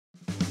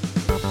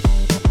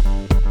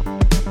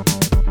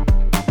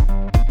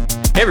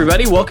Hey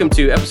everybody, welcome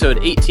to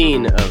episode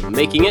 18 of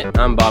Making It.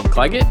 I'm Bob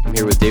Claggett. I'm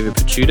here with David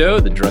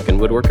Picciuto, the drunken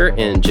woodworker,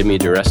 and Jimmy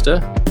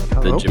DiResta,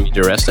 Hello. the Jimmy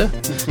DiResta.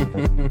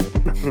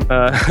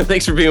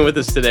 Thanks for being with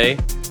us today.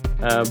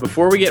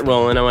 Before we get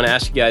rolling, I want to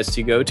ask you guys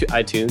to go to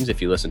iTunes,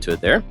 if you listen to it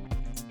there.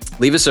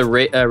 Leave us a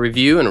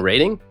review and a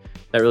rating.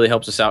 That really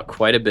helps us out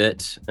quite a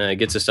bit. It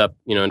gets us up,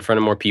 in front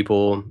of more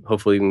people.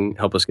 Hopefully, you can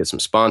help us get some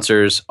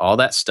sponsors, all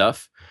that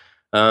stuff.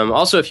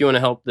 Also, if you want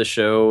to help the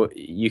show,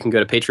 you can go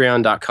to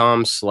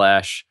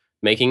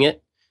patreon.com/making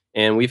it.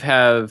 And we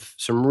have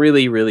some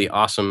really, really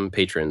awesome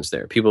patrons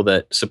there, people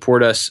that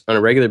support us on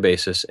a regular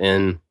basis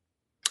and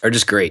are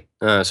just great.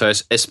 So I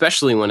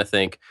especially want to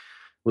thank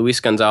Luis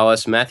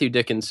Gonzalez, Matthew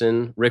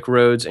Dickinson, Rick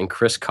Rhodes, and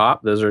Chris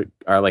Kopp. Those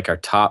are like our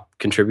top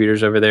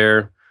contributors over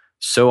there.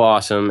 So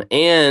awesome.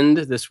 And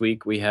this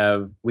week we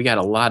got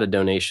a lot of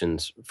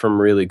donations from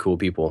really cool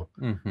people.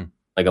 Mm-hmm.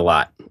 Like a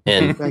lot.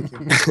 And Thank you.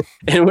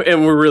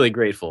 and we're really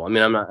grateful. I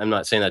mean, I'm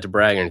not saying that to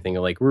brag or anything.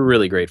 Like, we're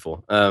really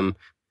grateful. Thank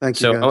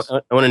you. So guys.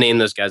 I want to name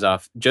those guys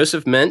off.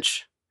 Joseph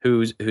Mensch,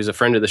 who's a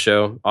friend of the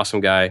show,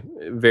 awesome guy,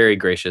 very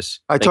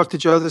gracious. I talked to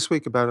Joe this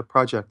week about a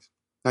project.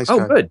 Nice guy.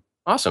 Oh, good.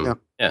 Awesome.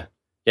 Yeah,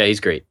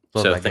 he's great.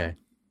 Love So that guy.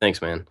 thanks,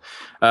 man.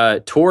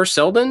 Tor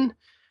Selden,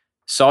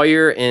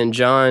 Sawyer and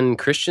John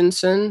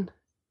Christensen,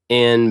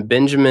 and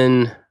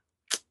Benjamin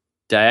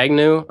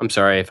Diagno. I'm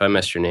sorry if I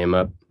messed your name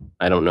up.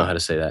 I don't know how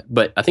to say that,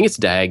 but I think it's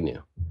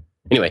Diagno.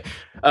 Anyway,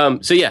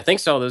 so yeah,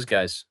 thanks to all those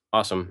guys.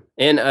 Awesome.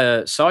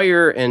 And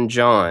Sawyer and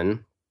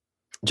John,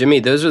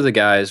 Jimmy, those are the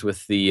guys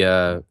with the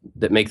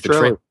that make the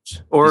trailers.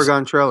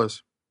 Oregon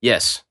trailers.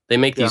 Yes, they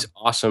make these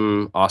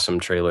awesome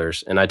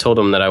trailers. And I told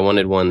them that I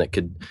wanted one that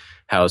could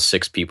house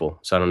 6 people.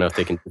 So I don't know if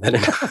they can do that or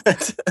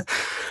not.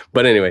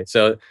 But anyway,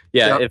 so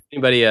yeah, if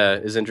anybody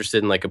is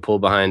interested in like a pull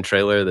behind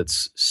trailer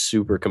that's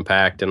super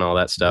compact and all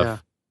that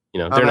stuff,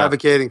 I'm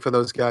advocating for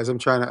those guys. I'm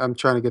trying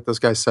to get those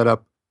guys set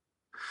up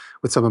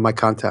with some of my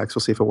contacts.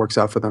 We'll see if it works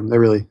out for them. They're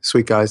really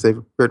sweet guys.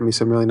 They've written me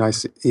some really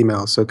nice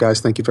emails. So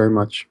guys, thank you very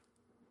much.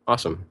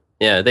 Awesome.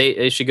 Yeah,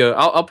 they should go.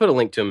 I'll put a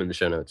link to them in the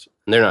show notes.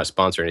 And they're not a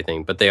sponsor or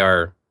anything, but they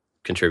are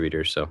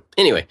contributors. So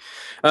anyway,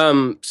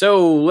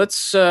 so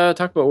let's talk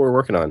about what we're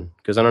working on,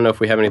 because I don't know if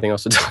we have anything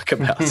else to talk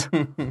about.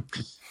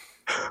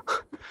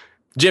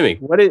 Jimmy,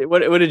 what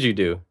did you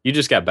do? You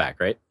just got back,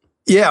 right?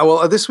 Yeah,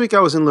 well, this week I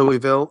was in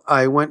Louisville.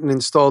 I went and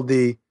installed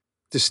the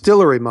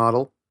distillery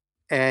model,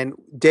 and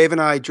Dave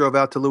and I drove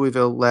out to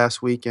Louisville last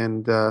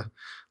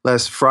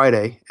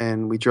Friday,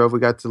 and we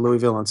got to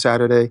Louisville on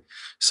Saturday.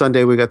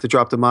 Sunday, we got to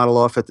drop the model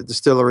off at the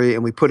distillery,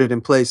 and we put it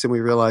in place, and we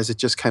realized it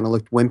just kind of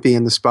looked wimpy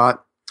in the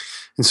spot.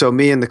 And so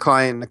me and the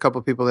client and a couple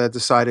of people had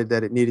decided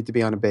that it needed to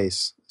be on a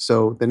base.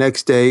 So the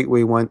next day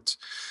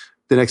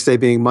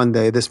being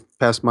Monday, this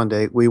past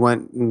Monday, we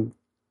went and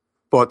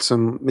bought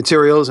some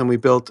materials, and we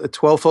built a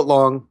 12-foot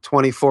long,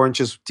 24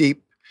 inches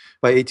deep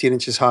by 18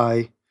 inches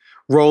high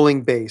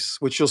rolling base,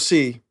 which you'll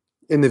see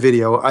in the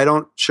video. I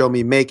don't show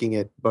me making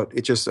it, but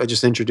I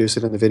just introduce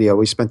it in the video.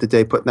 We spent the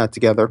day putting that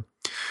together.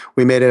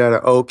 We made it out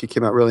of oak. It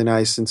came out really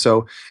nice. And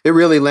so it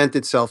really lent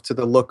itself to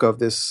the look of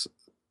this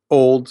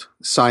old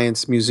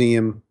science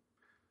museum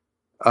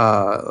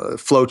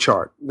flow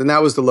chart. And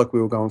that was the look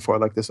we were going for,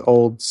 like this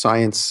old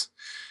science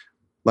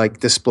like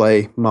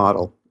display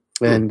model.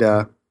 And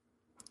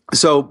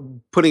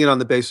so putting it on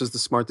the base was the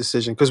smart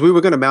decision, because we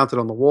were going to mount it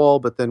on the wall,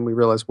 but then we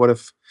realized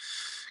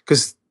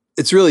because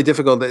it's really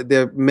difficult.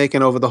 They're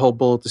making over the whole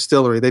Bulleit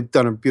Distillery. They've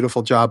done a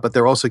beautiful job, but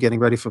they're also getting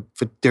ready for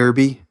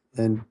Derby.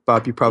 And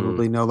Bob, you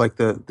probably know, like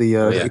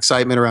the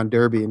excitement around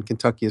Derby in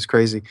Kentucky is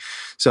crazy.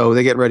 So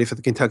they get ready for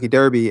the Kentucky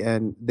Derby,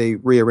 and they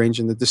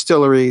rearranging the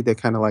distillery. They're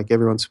kind of like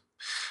everyone's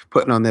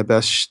putting on their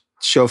best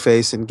show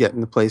face and getting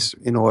the place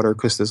in order,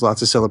 because there's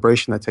lots of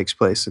celebration that takes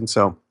place. And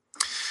so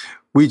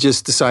we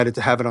just decided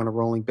to have it on a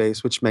rolling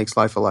base, which makes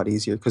life a lot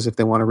easier, because if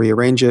they want to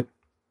rearrange it,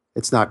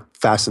 it's not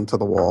fastened to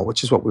the wall,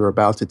 which is what we were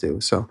about to do.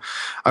 So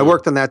I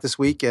worked on that this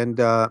week and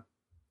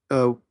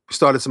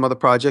started some other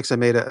projects. I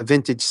made a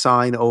vintage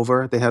sign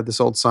over. They had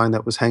this old sign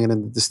that was hanging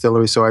in the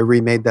distillery, so I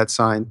remade that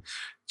sign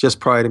just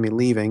prior to me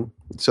leaving.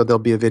 So there'll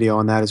be a video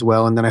on that as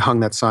well. And then I hung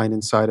that sign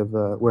inside of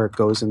where it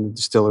goes in the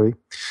distillery.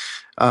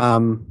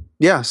 So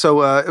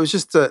it was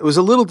just it was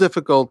a little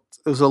difficult.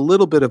 It was a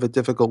little bit of a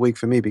difficult week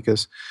for me,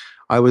 because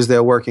I was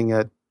there working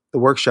at the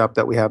workshop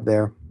that we have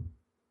there.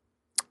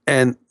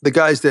 And the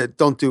guys that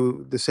don't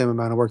do the same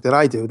amount of work that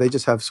I do, they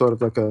just have sort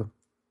of like a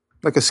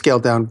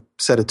scaled down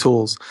set of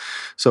tools.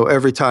 So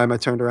every time I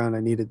turned around, I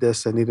needed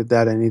this, I needed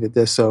that, I needed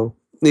this. So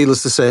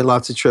needless to say,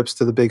 lots of trips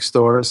to the big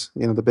stores,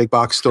 the big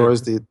box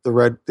stores, the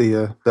red,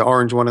 the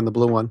orange one and the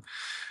blue one.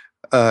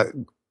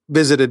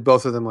 Visited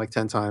both of them like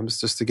 10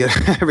 times just to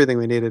get everything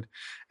we needed.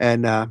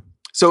 And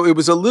so it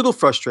was a little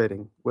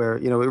frustrating where,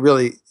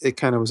 it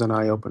kind of was an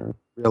eye opener,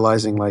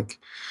 realizing like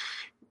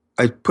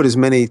I put as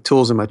many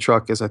tools in my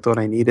truck as I thought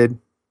I needed,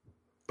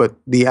 but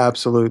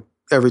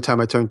every time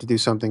I turned to do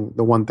something,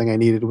 the one thing I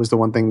needed was the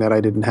one thing that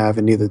I didn't have,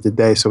 and neither did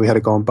they. So we had to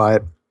go and buy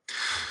it.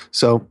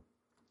 So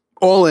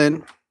all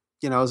in,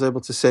 I was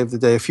able to save the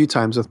day a few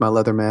times with my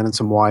Leatherman and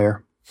some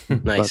wire.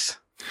 Nice.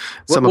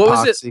 What, some what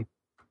was it? epoxy.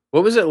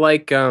 What was it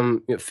like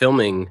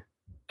filming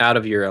out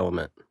of your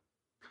element?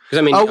 Because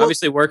I mean, Oh, well,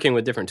 obviously working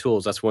with different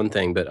tools, that's one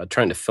thing, but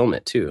trying to film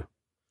it too.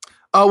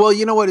 oh well,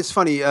 you know what? It's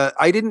funny.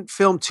 I didn't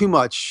film too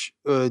much.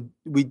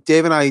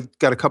 Dave and I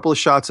got a couple of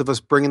shots of us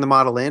bringing the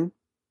model in,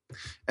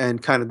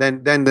 and kind of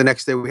then the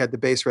next day we had the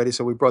base ready,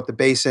 so we brought the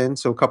base in.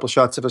 So a couple of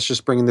shots of us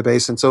just bringing the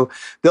base in. So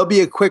there'll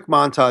be a quick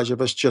montage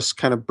of us just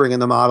kind of bringing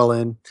the model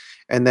in,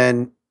 and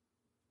then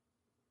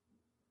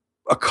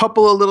a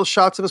couple of little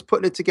shots of us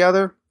putting it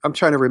together. I'm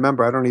trying to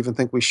remember. I don't even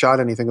think we shot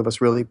anything of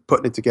us really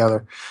putting it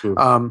together.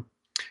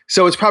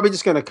 So it's probably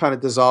just going to kind of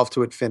dissolve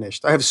to it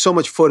finished. I have so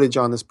much footage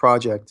on this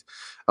project.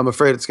 I'm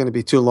afraid it's going to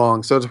be too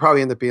long. So it'll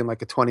probably end up being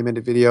like a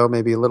 20-minute video,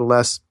 maybe a little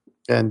less.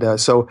 And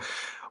so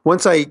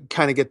once I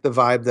kind of get the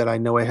vibe that I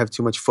know I have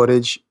too much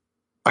footage,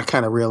 I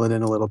kind of reel it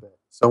in a little bit.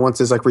 So once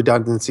there's like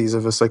redundancies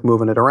of us like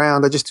moving it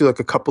around, I just do like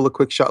a couple of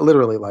quick shots,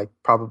 literally like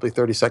probably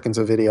 30 seconds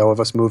of video of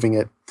us moving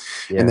it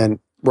and then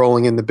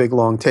rolling in the big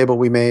long table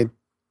we made.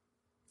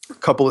 A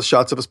couple of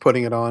shots of us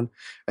putting it on,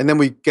 and then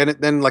we get it.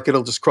 Then like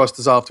it'll just cross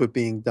dissolve to it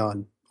being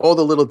done. All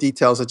the little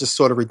details are just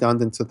sort of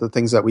redundant to the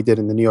things that we did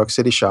in the New York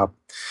City shop.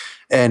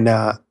 And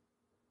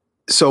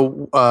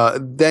so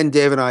then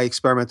Dave and I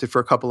experimented for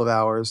a couple of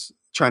hours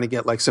trying to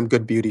get like some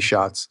good beauty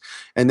shots.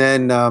 And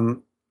then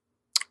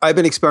I've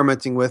been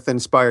experimenting with and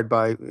inspired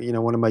by,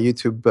 one of my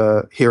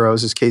YouTube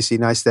heroes is Casey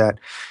Neistat.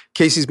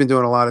 Casey's been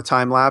doing a lot of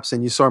time lapse,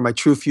 and you saw my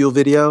True Fuel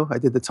video. I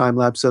did the time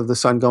lapse of the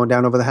sun going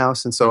down over the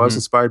house. And so I was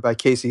inspired by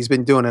Casey. He's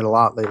been doing it a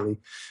lot lately.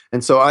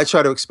 And so I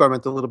try to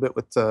experiment a little bit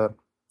with the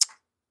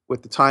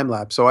time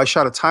lapse. So I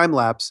shot a time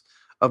lapse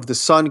of the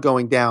sun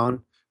going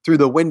down through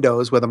the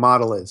windows where the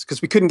model is,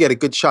 because we couldn't get a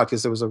good shot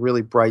because there was a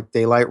really bright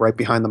daylight right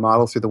behind the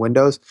model through the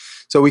windows.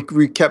 So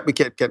we kept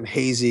getting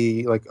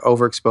hazy, like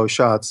overexposed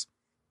shots,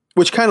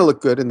 which kind of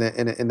looked good in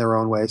their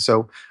own way.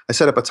 So I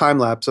set up a time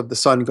lapse of the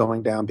sun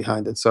going down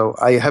behind it. So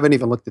I haven't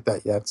even looked at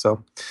that yet.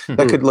 So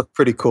that could look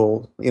pretty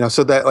cool,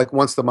 So that like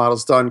once the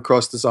model's done,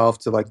 cross dissolve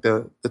to like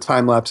the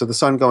time lapse of the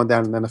sun going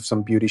down, and then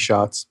some beauty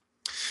shots,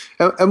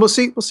 and we'll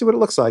see what it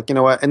looks like,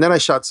 And then I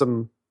shot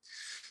some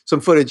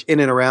footage in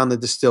and around the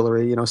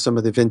distillery, some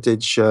of the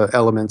vintage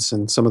elements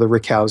and some of the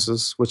rick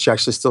houses, which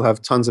actually still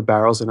have tons of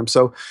barrels in them.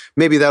 So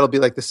maybe that'll be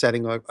like the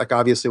setting. Like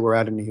obviously we're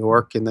out in New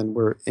York, and then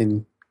we're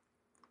in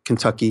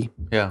Kentucky,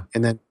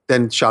 and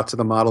then shots of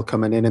the model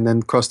coming in, and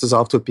then cross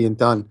dissolve to it being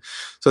done.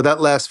 So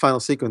that last final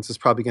sequence is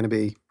probably going to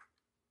be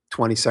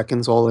 20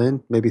 seconds all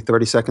in, maybe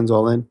 30 seconds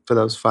all in for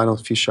those final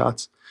few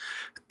shots.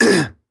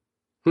 And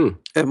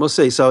we'll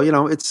see. So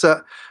it's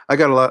I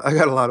got a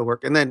lot of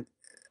work, and then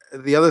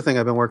the other thing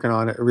I've been working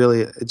on,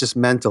 really just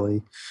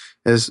mentally,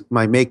 is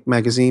my Make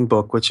magazine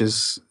book, which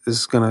is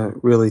going to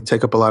really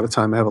take up a lot of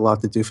time. I have a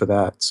lot to do for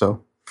that,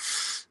 so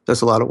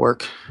that's a lot of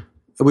work.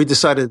 We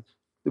decided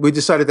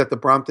that the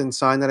Brompton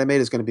sign that I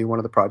made is going to be one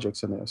of the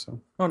projects in there. So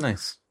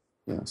nice.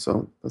 Yeah.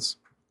 So that's.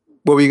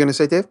 What were you going to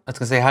say, Dave? I was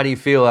going to say, how do you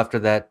feel after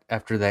that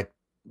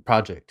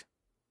project?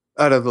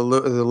 Out of the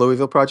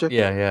Louisville project?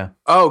 Yeah.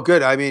 Oh,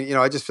 good. I mean,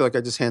 I just feel like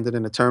I just handed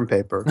in a term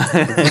paper.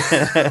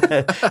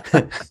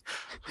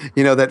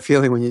 That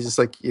feeling when you just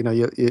like, you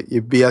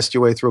BS'd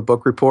your way through a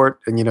book report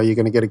and, you're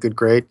going to get a good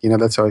grade.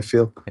 That's how I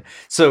feel.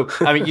 So,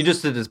 I mean, you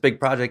just did this big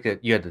project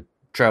that you had to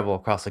travel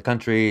across the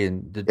country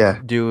and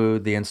do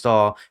the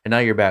install, and now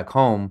you're back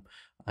home.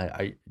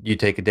 You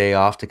take a day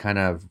off to kind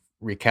of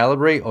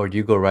recalibrate, or do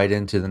you go right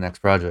into the next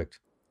project?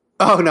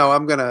 Oh no,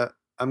 I'm gonna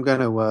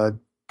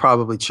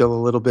probably chill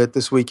a little bit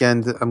this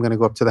weekend. I'm gonna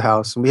go up to the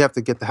house, and we have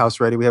to get the house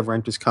ready. We have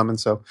renters coming,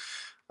 so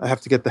I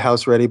have to get the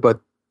house ready. But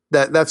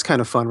that's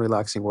kind of fun,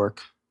 relaxing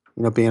work.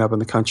 Being up in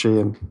the country,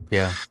 and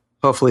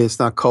hopefully it's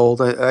not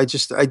cold. I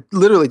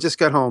literally just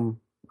got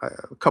home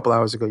a couple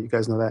hours ago. You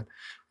guys know that.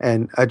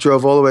 And I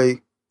drove all the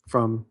way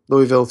from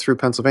Louisville through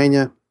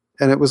Pennsylvania,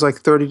 and it was like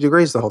 30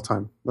 degrees the whole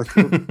time. Like,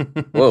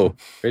 whoa,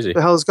 crazy! What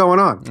the hell is going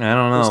on? I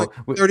don't know. It was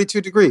like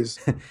 32 degrees.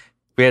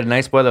 We had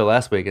nice weather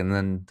last week, and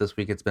then this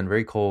week it's been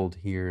very cold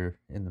here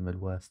in the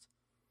Midwest.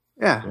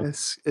 Yeah,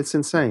 it's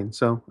insane.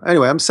 So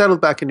anyway, I'm settled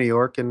back in New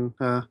York, and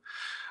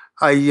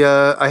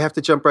I have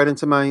to jump right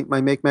into my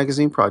Make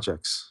magazine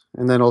projects.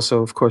 And then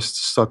also, of course,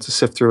 start to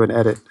sift through and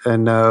edit.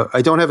 And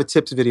I don't have a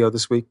tips video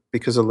this week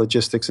because of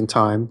logistics and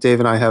time. Dave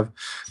and I have,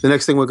 the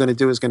next thing we're going to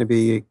do is going to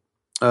be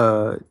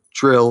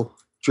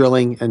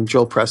drilling and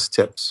drill press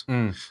tips.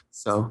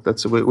 So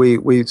that's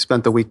we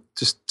spent the week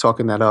just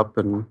talking that up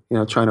and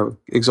trying to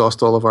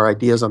exhaust all of our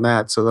ideas on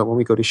that, so that when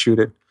we go to shoot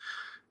it,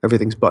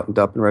 everything's buttoned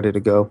up and ready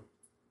to go.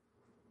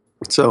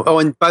 So,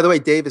 and by the way,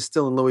 Dave is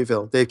still in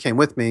Louisville. Dave came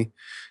with me,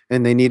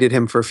 and they needed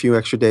him for a few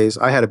extra days.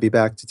 I had to be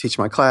back to teach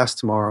my class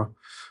tomorrow.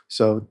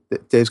 So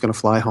Dave's going to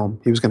fly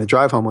home. He was going to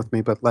drive home with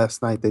me, but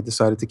last night they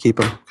decided to keep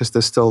him because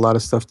there's still a lot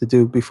of stuff to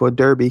do before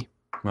Derby.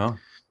 Well,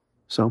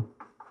 so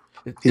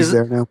he's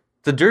there now.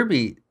 The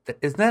Derby,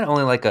 isn't that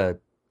only like a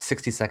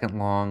 60-second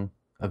long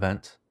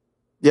event?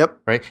 Yep.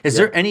 Right? Is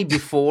there any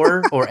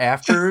before or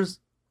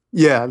afters?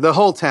 Yeah, the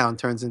whole town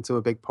turns into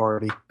a big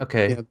party.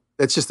 Okay.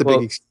 It's just a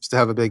big excuse to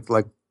have a big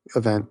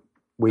event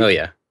week. Oh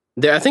yeah.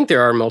 I think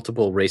there are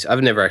multiple races.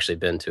 I've never actually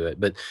been to it,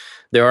 but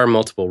there are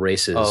multiple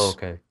races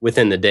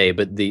within the day.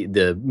 But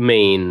the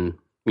main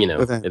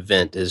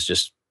event is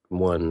just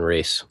one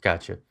race.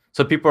 Gotcha.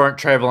 So people aren't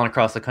traveling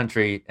across the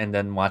country and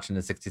then watching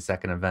the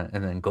 60-second event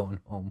and then going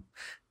home.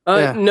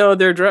 No,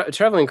 they're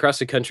traveling across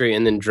the country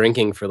and then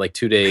drinking for like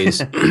 2 days,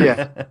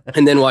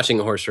 and then watching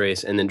a horse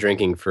race, and then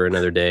drinking for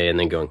another day, and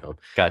then going home.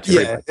 Gotcha.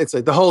 Yeah, it's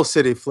like the whole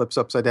city flips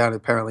upside down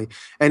apparently,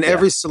 and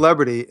every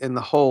celebrity in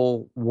the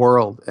whole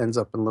world ends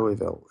up in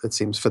Louisville. It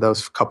seems for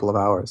those couple of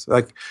hours.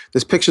 Like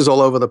there's pictures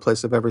all over the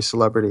place of every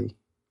celebrity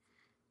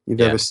you've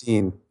ever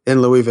seen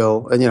in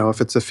Louisville, and if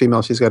it's a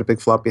female, she's got a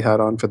big floppy hat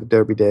on for the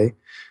Derby Day,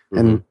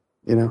 and.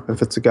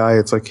 If it's a guy,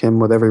 it's like him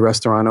with every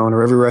restaurant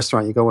owner. Every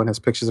restaurant you go in has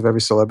pictures of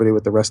every celebrity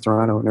with the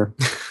restaurant owner.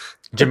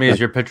 Jimmy, is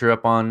your picture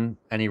up on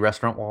any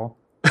restaurant wall?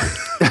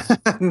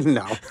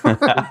 No,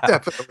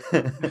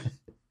 definitely.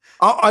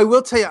 I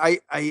will tell you,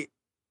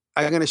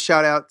 I'm going to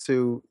shout out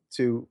to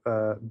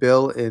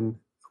Bill in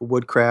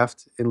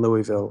Woodcraft in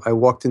Louisville. I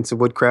walked into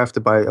Woodcraft to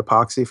buy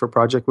epoxy for a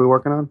project we were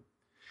working on,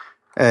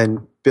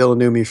 and Bill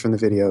knew me from the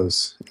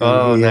videos.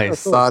 And he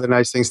nice! Had a lot of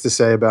nice things to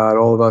say about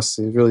all of us.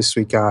 He's a really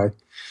sweet guy.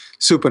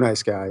 Super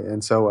nice guy.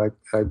 And so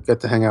I got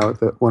to hang out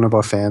with one of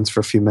our fans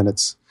for a few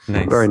minutes.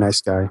 Nice. Very nice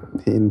guy.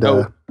 And,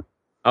 I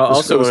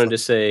also wanted to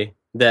say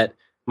that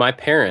my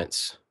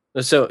parents,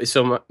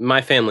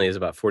 my family is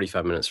about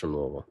 45 minutes from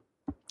Louisville.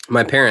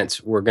 My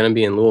parents were going to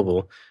be in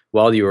Louisville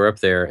while you were up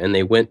there, and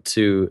they went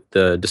to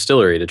the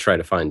distillery to try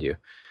to find you.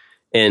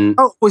 And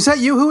was that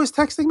you who was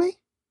texting me?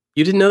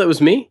 You didn't know that was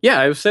me? Yeah,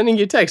 I was sending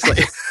you text.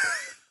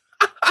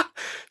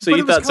 So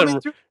you thought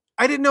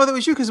I didn't know that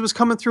was you because it was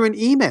coming through an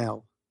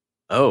email.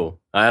 Oh,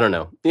 I don't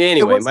know.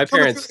 Anyway, my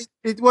parents...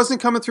 It wasn't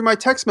coming through my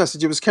text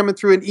message. It was coming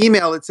through an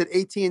email. It said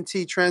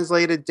AT&T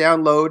translated,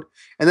 download.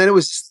 And then it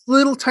was this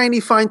little tiny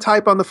fine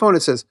type on the phone.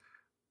 It says,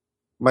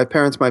 my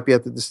parents might be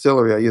at the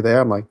distillery. Are you there?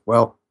 I'm like,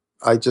 well,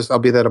 I'll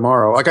be there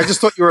tomorrow. Like, I just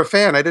thought you were a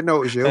fan. I didn't know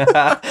it was you.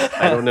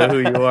 I don't know who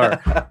you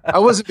are. I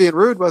wasn't being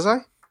rude, was I?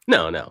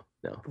 No.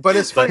 But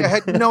it's funny. I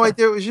had no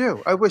idea it was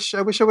you. I wish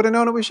I would have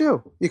known it was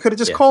you. You could have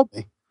just called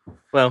me.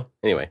 Well,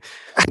 anyway,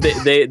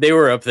 they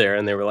were up there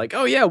and they were like,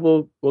 "Oh yeah,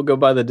 we'll go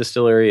by the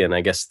distillery," and I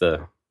guess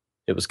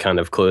it was kind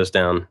of closed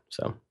down.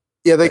 So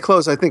yeah, they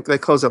closed. I think they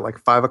closed at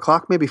like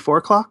 5:00, maybe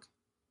 4:00.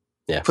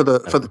 Yeah, for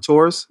the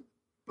tours.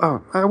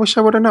 Oh, I wish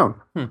I would have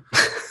known.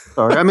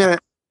 Sorry, I mean,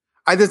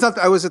 I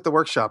was at the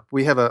workshop.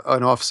 We have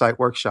an off-site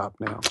workshop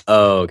now.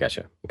 Oh,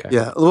 gotcha. Okay.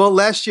 Yeah. Well,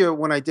 last year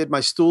when I did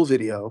my stool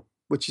video,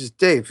 which is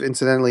Dave,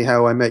 incidentally,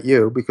 how I met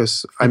you,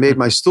 because I made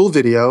my stool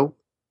video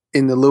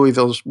in the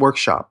Louisville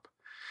workshop.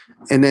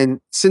 And then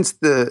since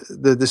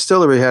the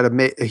distillery had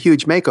a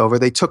huge makeover,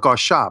 they took our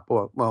shop.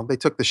 Well, they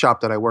took the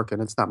shop that I work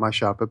in. It's not my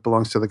shop. It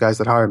belongs to the guys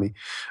that hire me,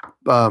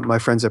 my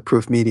friends at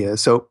Proof Media.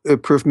 So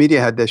Proof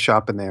Media had their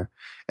shop in there.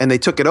 And they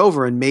took it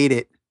over and made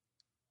it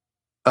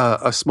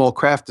a small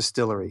craft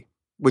distillery,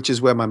 which is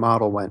where my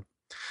model went.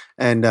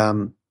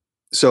 And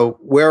so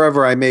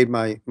wherever I made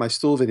my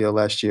stool video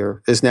last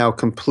year is now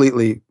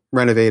completely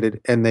renovated,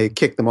 and they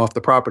kicked them off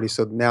the property.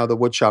 So now the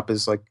wood shop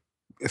is like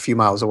a few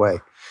miles away.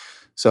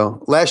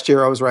 So last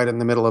year I was right in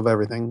the middle of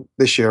everything.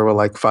 This year we're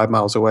like 5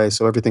 miles away.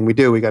 So everything we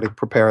do, we got to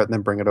prepare it and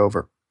then bring it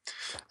over.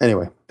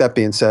 Anyway, that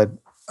being said,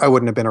 I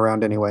wouldn't have been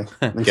around anyway.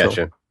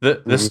 Gotcha.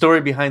 The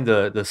story behind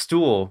the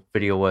stool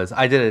video was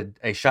I did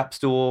a shop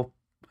stool,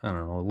 I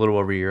don't know, a little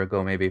over a year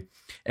ago maybe.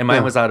 And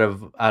mine was out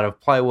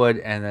of plywood,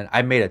 and then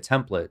I made a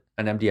template,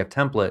 an MDF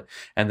template,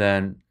 and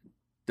then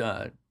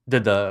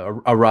did a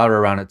router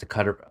around it to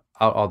cut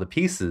out all the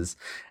pieces.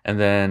 And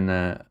then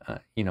a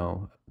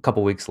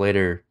couple weeks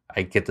later,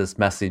 I get this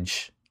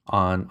message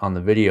on the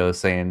video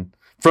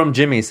from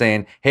Jimmy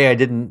saying, "Hey, I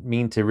didn't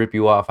mean to rip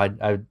you off.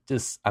 I'm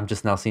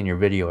just now seeing your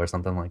video," or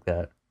something like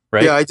that.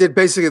 Right? Yeah, I did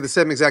basically the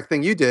same exact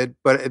thing you did,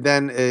 but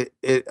then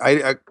if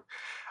I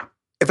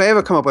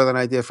ever come up with an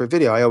idea for a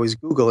video, I always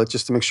Google it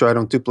just to make sure I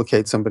don't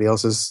duplicate somebody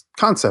else's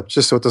concept,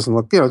 just so it doesn't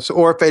look,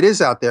 or if it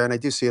is out there and I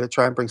do see it, I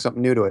try and bring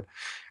something new to it.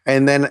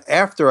 And then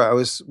after I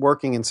was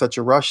working in such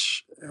a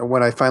rush,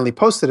 when I finally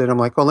posted it, I'm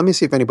like, well, let me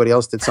see if anybody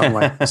else did something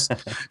like this.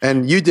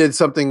 And you did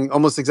something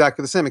almost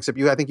exactly the same, except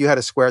I think you had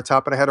a square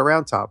top and I had a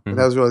round top. Mm-hmm.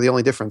 That was really the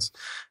only difference.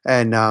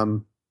 And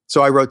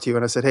so I wrote to you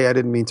and I said, hey, I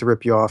didn't mean to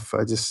rip you off.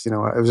 I just,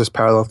 I was just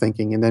parallel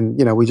thinking. And then,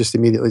 we just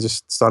immediately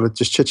just started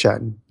just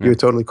chit-chatting. You were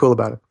totally cool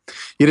about it.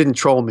 You didn't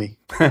troll me.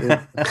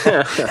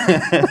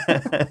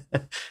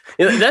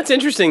 That's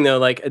interesting though.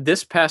 Like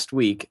this past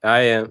week, we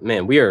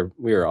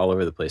are all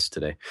over the place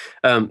today.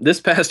 This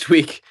past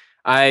week,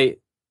 I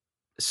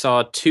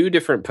saw 2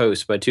 different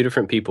posts by 2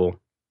 different people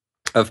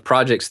of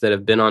projects that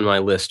have been on my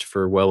list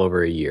for well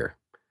over a year.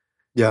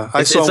 Yeah,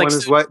 I saw one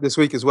this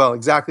week as well.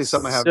 Exactly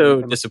something I have.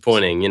 So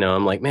disappointing.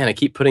 I'm like, man, I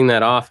keep putting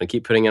that off and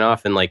keep putting it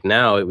off, and like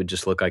now it would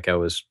just look like I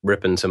was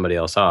ripping somebody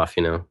else off.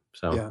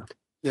 So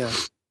yeah.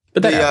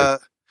 But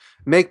that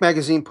Make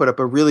Magazine put up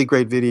a really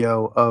great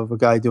video of a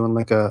guy doing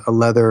like a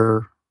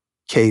leather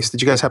case.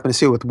 Did you guys happen to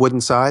see it with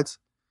wooden sides?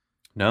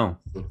 No.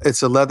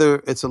 It's a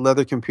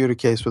leather computer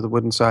case with the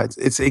wooden sides.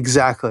 It's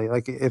exactly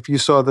like if you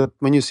saw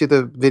when you see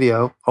the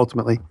video,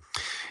 ultimately,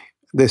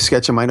 the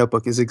sketch in my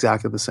notebook is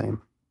exactly the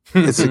same.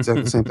 It's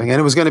exactly the same thing. And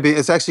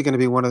it's actually going to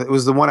be it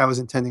was the one I was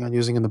intending on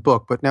using in the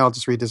book, but now I'll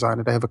just redesign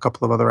it. I have a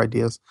couple of other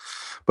ideas.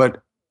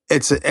 But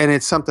it's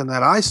something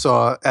that I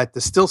saw at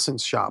the Stilson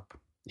shop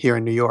here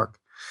in New York.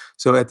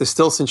 So at the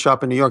Stilson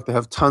shop in New York, they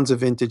have tons of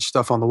vintage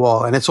stuff on the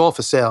wall, and it's all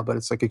for sale, but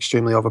it's like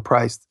extremely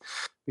overpriced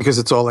because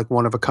it's all like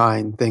one of a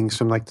kind things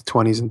from like the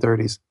 20s and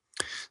 30s.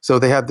 So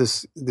they have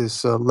this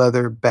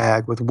leather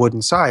bag with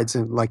wooden sides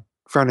and like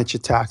furniture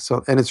tack.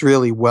 So, and it's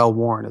really well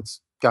worn.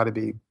 It's got to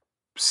be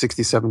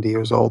 60, 70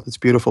 years old. It's a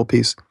beautiful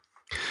piece.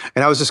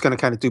 And I was just going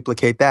to kind of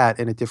duplicate that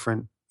in a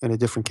different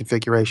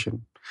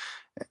configuration.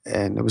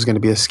 And it was going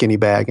to be a skinny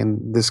bag.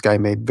 And this guy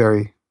made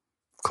very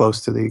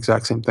close to the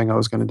exact same thing I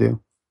was going to do.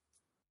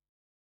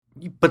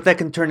 But that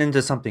can turn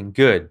into something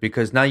good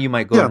because now you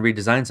might go and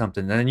redesign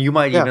something, and you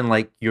might even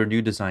like your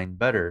new design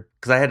better.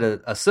 Because I had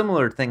a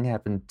similar thing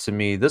happen to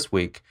me this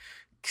week.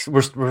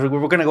 We're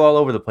going to go all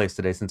over the place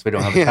today since we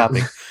don't have a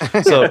topic.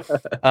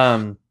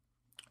 So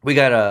we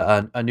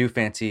got a new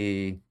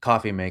fancy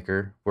coffee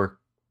maker. We're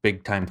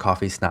big time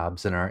coffee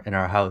snobs in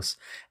our house,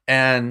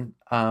 and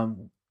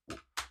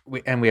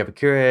we have a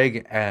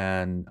Keurig,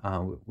 and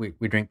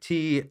we drink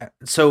tea.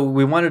 So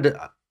we wanted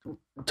to.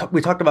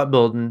 We talked about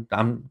building.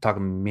 I'm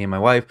talking me and my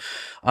wife.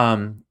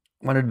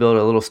 Wanted to build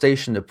a little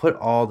station to put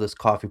all this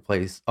coffee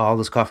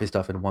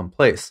stuff in one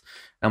place.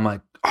 And I'm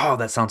like, oh,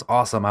 that sounds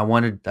awesome. I've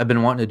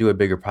been wanting to do a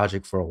bigger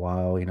project for a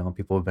while. You know,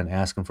 people have been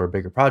asking for a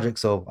bigger project,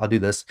 so I'll do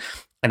this.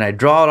 And I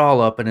draw it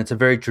all up, and it's a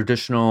very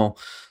traditional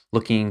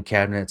looking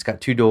cabinet. It's got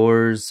 2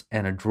 doors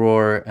and a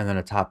drawer, and then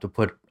a top to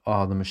put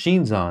all the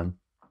machines on.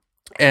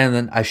 And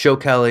then I show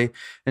Kelly,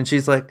 and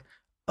she's like,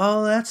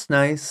 oh, that's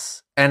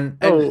nice. And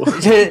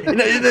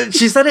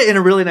she said it in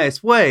a really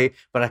nice way,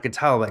 but I could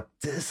tell like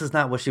this is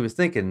not what she was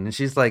thinking. And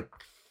she's like,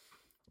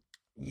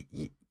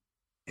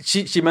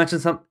 she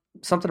mentioned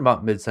something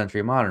about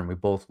mid-century modern. We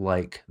both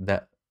like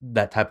that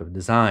type of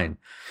design,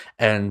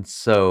 and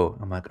so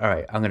I'm like, all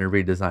right, I'm going to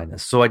redesign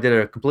this. So I did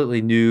a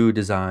completely new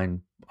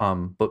design,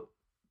 but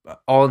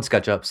all in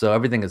SketchUp. So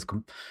everything is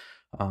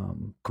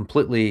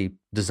completely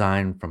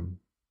designed from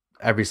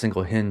every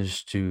single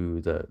hinge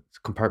to the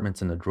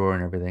compartments in the drawer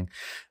and everything.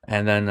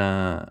 And then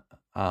I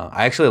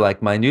actually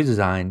like my new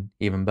design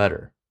even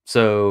better.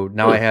 So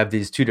now I have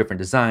these 2 different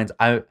designs.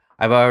 I've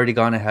already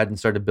gone ahead and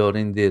started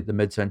building the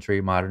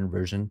mid-century modern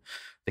version.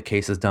 The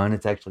case is done.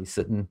 It's actually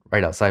sitting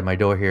right outside my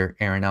door here,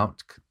 airing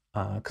out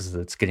because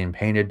it's getting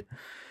painted.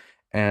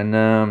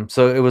 And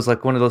so it was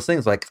like one of those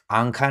things, like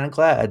I'm kind of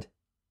glad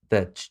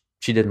that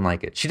she didn't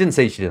like it. She didn't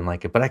say she didn't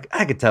like it, but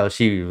I could tell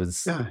she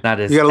was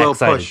not as excited. You got a little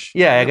push.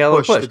 Yeah, I got a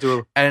little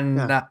push. And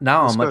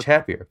now I'm much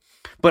happier.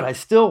 But I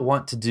still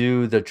want to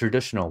do the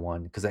traditional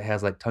one because it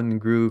has like tongue and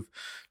groove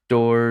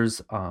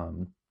doors.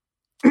 And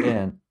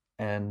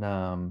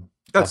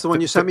that's the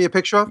one you sent me a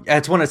picture of?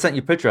 That's one I sent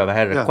you a picture of. I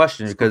had a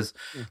question because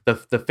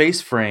the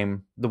face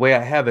frame, the way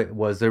I have it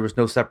was there was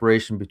no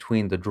separation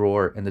between the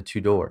drawer and the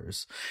 2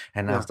 doors.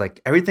 And I was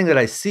like, everything that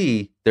I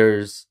see,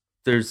 there's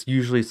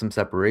usually some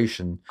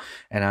separation.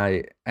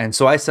 And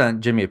so I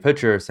sent Jimmy a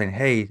picture saying,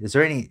 hey, is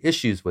there any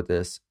issues with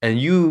this? And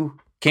you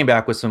came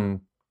back with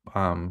some,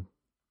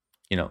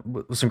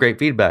 with some great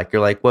feedback.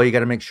 You're like, well, you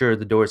got to make sure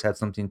the doors have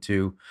something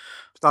to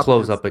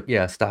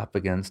stop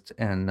against.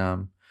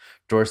 And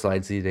door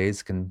slides these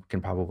days can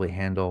probably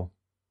handle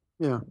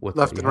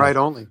left and right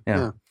only.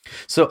 Yeah.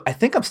 So I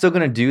think I'm still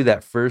going to do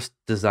that first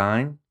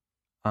design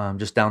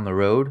just down the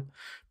road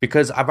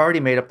because I've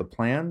already made up the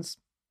plans.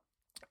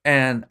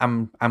 And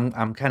I'm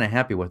kind of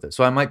happy with it.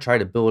 So I might try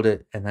to build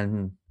it and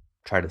then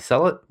try to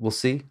sell it. We'll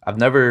see. I've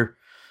never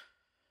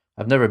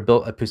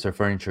built a piece of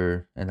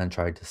furniture and then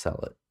tried to sell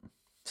it.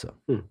 So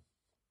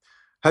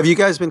have you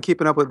guys been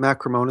keeping up with Matt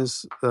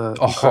Cremona's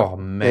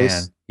man.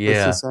 Base?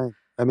 Yeah. It's insane.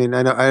 I mean,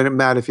 I know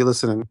Matt, if you're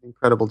listening,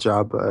 incredible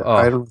job.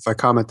 I don't know if I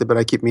commented, but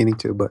I keep meaning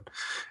to, but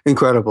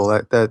incredible.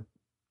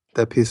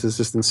 That piece is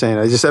just insane.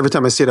 Every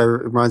time I see it, it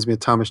reminds me of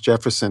Thomas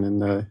Jefferson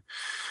and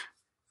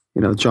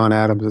John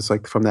Adams. It's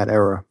like from that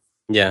era.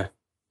 Yeah.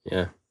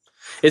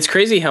 It's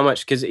crazy how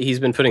much, because he's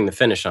been putting the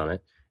finish on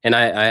it. And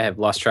I have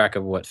lost track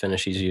of what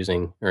finish he's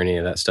using or any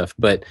of that stuff.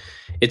 But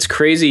it's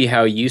crazy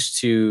how used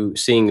to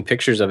seeing the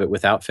pictures of it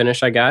without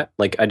finish I got.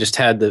 Like I just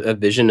had a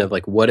vision of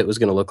like what it was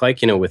going to look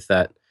like, with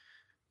that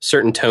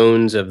certain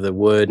tones of the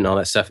wood and all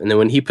that stuff. And then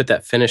when he put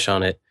that finish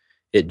on it,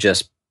 it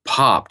just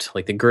popped.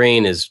 Like the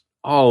grain is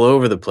all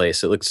over the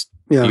place. It looks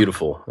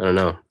beautiful. I don't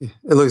know. It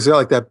looks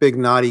like that big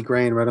knotty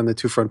grain right on the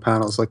 2 front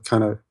panels, like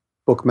kind of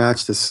book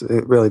matched. It's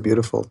really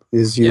beautiful.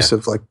 His use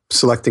of like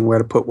selecting where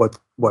to put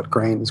what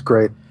grain is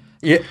great.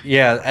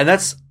 Yeah, and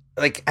that's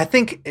like I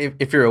think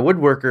if you're a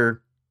woodworker,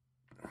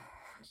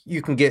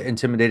 you can get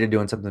intimidated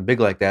doing something big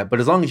like that. But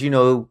as long as you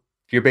know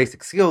your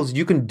basic skills,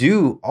 you can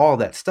do all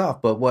that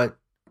stuff. But what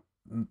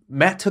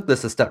Matt took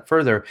this a step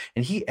further,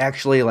 and he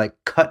actually like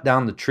cut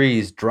down the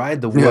trees,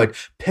 dried the wood,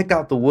 picked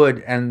out the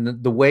wood,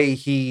 and the way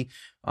he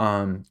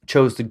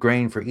chose the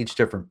grain for each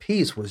different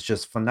piece was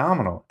just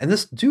phenomenal. And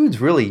this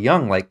dude's really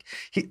young. Like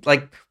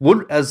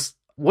as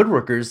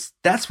woodworkers,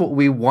 that's what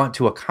we want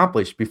to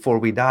accomplish before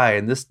we die.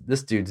 And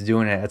this dude's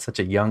doing it at such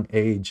a young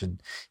age,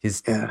 and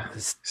he's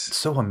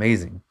so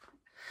amazing.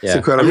 Yeah. It's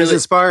incredible. He's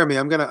inspiring me.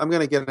 I'm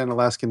gonna get an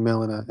Alaskan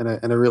mill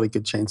and a really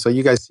good chainsaw.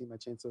 You guys see my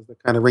chainsaws, they're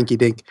kind of rinky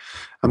dink.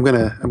 I'm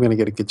gonna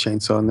get a good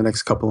chainsaw in the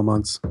next couple of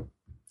months.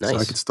 Nice. So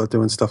I can start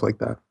doing stuff like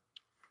that.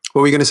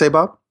 What were you gonna say,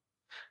 Bob?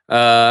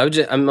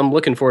 I'm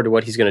looking forward to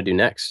what he's gonna do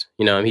next.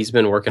 You know, he's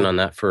been working on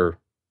that for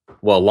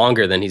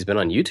longer than he's been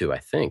on YouTube, I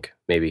think,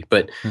 maybe.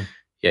 But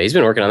yeah, he's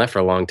been working on that for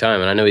a long time,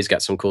 and I know he's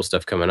got some cool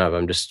stuff coming up.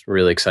 I'm just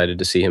really excited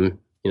to see him,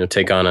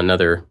 take on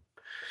another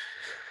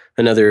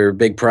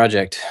big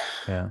project.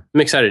 Yeah,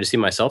 I'm excited to see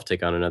myself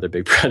take on another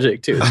big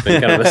project too. It's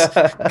been kind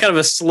of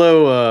a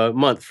slow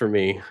month for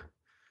me.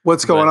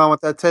 What's going on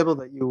with that table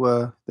that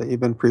you've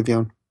been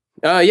previewing?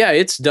 Yeah,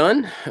 it's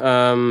done.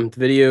 The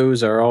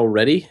videos are all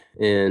ready,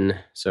 and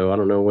so I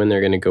don't know when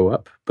they're going to go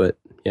up, but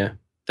yeah,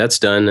 that's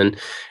done.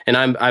 And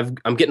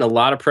I'm getting a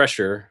lot of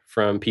pressure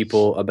from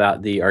people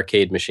about the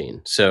arcade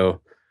machine, so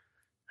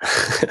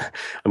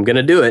I'm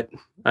gonna do it.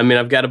 I mean,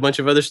 I've got a bunch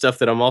of other stuff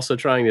that I'm also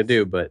trying to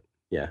do, but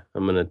yeah,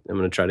 I'm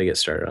gonna try to get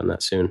started on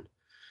that soon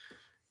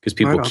because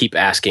people keep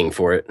asking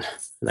for it,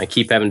 and I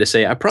keep having to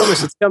say, I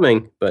promise it's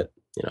coming, but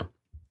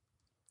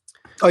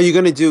Oh, you're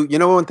going to do,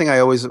 one thing I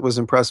always was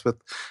impressed with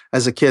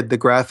as a kid, the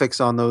graphics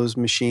on those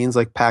machines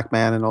like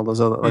Pac-Man and all those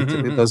other,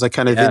 those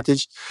kind of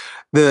vintage,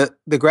 the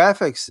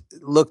graphics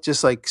look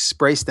just like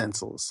spray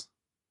stencils.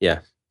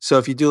 Yeah. So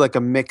if you do like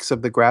a mix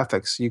of the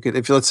graphics, you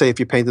could, let's say if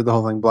you painted the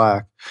whole thing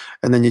black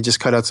and then you just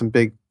cut out some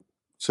big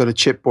sort of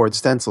chipboard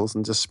stencils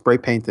and just spray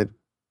painted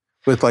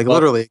with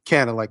literally a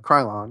can of like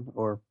Krylon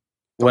or.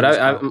 What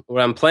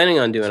I'm planning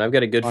on doing, I've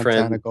got a good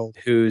friend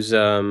who's,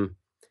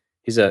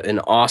 he's an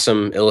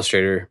awesome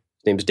illustrator.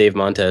 His name's Dave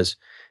Montez,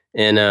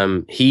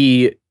 and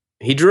he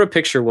drew a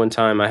picture one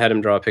time. I had him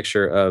draw a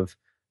picture of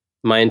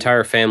my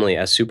entire family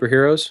as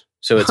superheroes.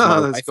 So it's my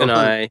wife and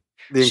I.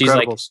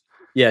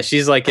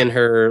 She's like in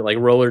her like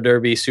roller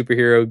derby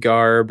superhero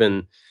garb,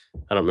 and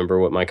I don't remember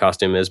what my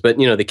costume is, but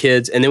the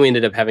kids. And then we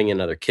ended up having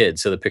another kid,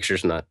 so the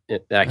picture's not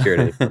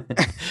accurate anymore.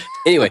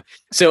 Anyway,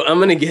 so I'm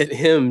gonna get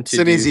him to.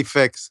 It's an easy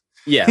fix.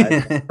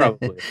 Yeah,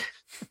 probably.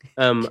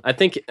 I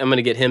think I'm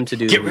gonna get him to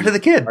get rid of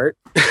the kid. Art.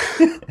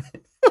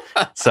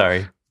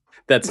 Sorry,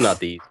 that is not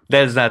the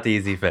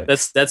easy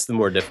fix. That's the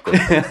more difficult.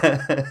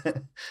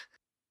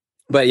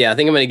 But yeah, I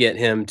think I'm going to get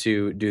him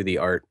to do the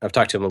art. I've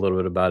talked to him a little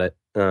bit about it,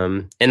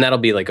 and that'll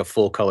be like a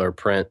full color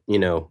print,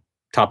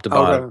 top to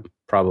bottom,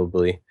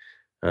 probably.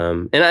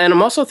 And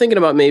I'm also thinking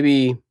about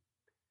maybe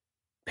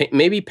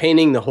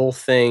painting the whole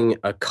thing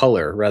a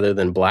color rather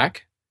than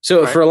black.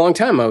 So for a long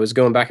time, I was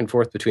going back and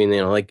forth between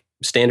like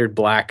standard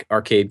black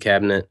arcade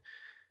cabinet.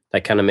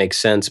 That kind of makes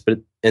sense,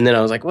 and then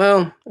I was like,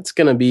 well, that's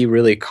going to be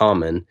really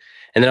common.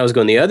 And then I was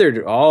going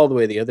all the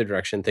way the other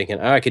direction, thinking,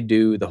 I could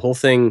do the whole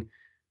thing,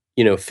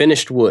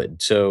 finished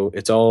wood. So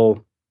it's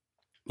all,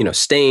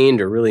 stained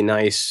or really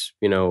nice,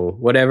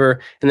 whatever.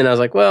 And then I was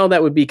like, well,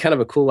 that would be kind of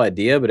a cool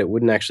idea, but it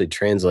wouldn't actually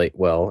translate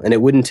well. And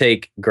it wouldn't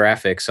take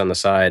graphics on the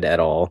side at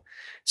all.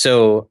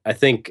 So I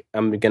think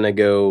I'm going to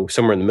go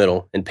somewhere in the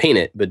middle and paint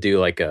it, but do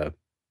like a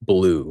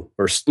blue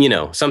or,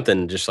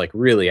 something just like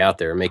really out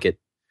there, make it.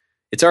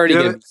 It's already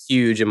going to be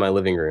huge in my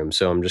living room,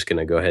 so I'm just going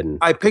to go ahead and.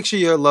 I picture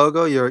your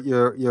logo,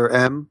 your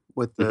M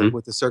with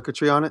the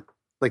circuitry on it,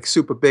 like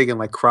super big and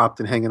like cropped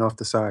and hanging off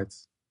the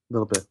sides a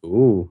little bit.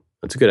 Ooh,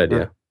 that's a good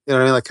idea. You know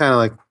what I mean? Like kind of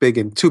like big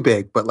and too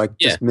big, but like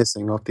just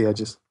missing off the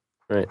edges.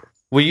 Right.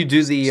 Will you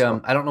do the?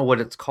 I don't know what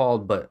it's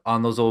called, but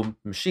on those old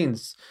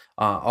machines,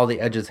 all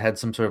the edges had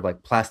some sort of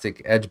like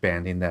plastic edge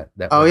banding that.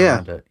 Oh yeah,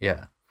 around it.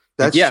 Yeah.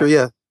 That's true.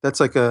 Yeah, that's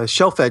like a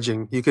shelf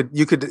edging. You could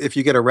if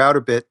you get a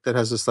router bit that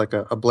has just like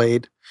a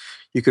blade.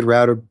 You could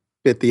router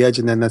bit the edge,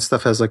 and then that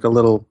stuff has like a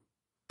little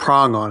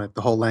prong on it,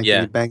 the whole length,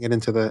 and you bang it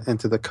into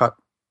the cut.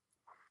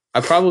 I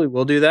probably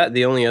will do that.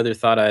 The only other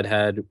thought I'd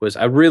had was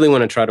I really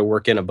want to try to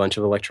work in a bunch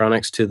of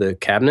electronics to the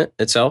cabinet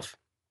itself.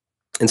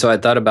 And so I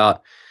thought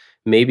about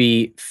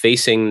maybe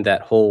facing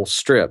that whole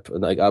strip,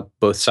 like up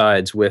both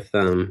sides with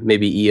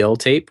maybe EL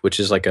tape, which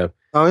is like a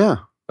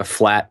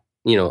flat,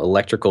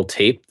 electrical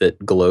tape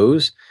that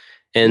glows.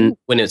 And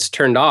when it's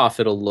turned off,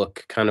 it'll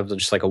look kind of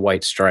just like a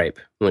white stripe.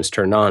 When it's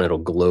turned on, it'll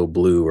glow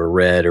blue or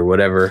red or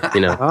whatever,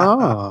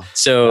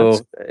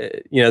 So,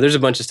 there's a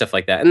bunch of stuff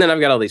like that. And then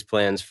I've got all these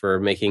plans for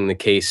making the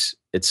case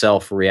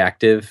itself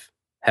reactive,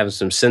 having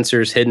some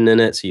sensors hidden in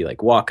it. So you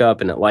like walk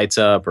up and it lights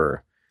up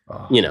or,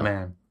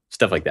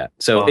 stuff like that.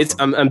 So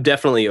awesome. I'm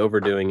definitely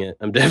overdoing it.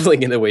 I'm definitely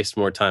going to waste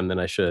more time than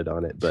I should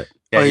on it. But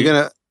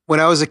when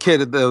I was a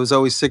kid, there was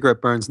always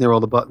cigarette burns near all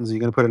the buttons. Are you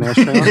going to put an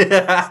ashtray on?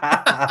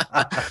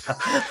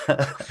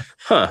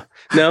 Huh.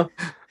 No.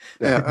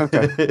 Yeah,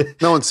 okay.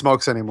 No one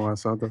smokes anymore.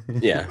 So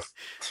yeah.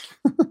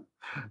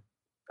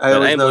 I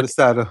always noticed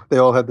that they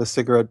all had the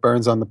cigarette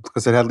burns on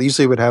because it had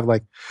usually would have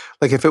like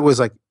if it was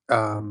like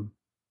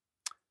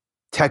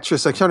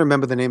Tetris. I can't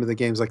remember the name of the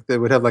games. Like they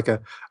would have like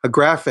a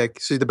graphic.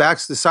 So the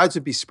sides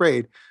would be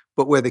sprayed,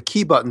 but where the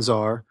key buttons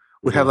are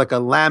would have like a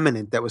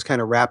laminate that was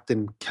kind of wrapped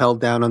and held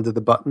down under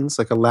the buttons,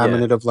 like a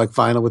laminate of like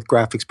vinyl with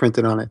graphics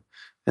printed on it.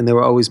 And they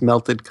were always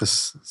melted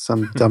because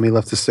some dummy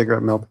left a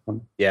cigarette melted on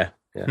them. Yeah.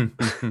 Yeah.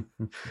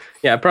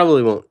 Yeah, I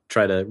probably won't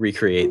try to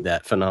recreate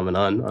that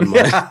phenomenon on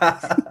mine.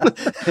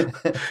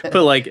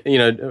 Put like,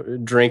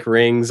 drink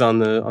rings on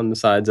the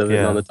sides of it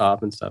and on the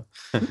top and stuff.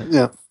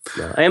 Yeah.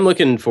 I am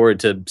looking forward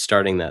to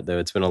starting that though.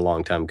 It's been a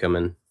long time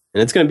coming.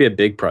 And it's going to be a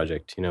big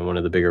project, one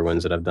of the bigger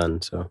ones that I've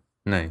done. So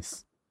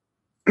nice.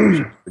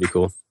 Pretty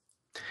cool.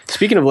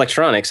 Speaking of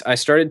electronics, I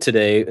started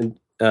today,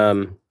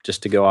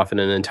 just to go off in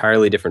an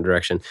entirely different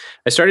direction.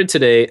 I started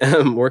today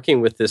working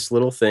with this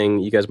little thing.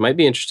 You guys might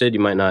be interested, you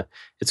might not.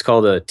 It's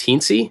called a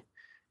Teensy,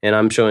 and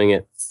I'm showing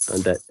it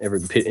that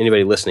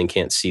anybody listening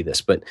can't see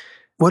this. But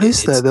what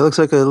is that? That looks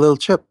like a little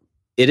chip.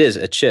 It is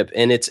a chip,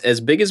 and it's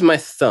as big as my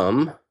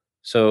thumb.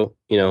 So,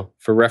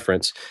 for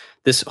reference,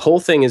 this whole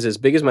thing is as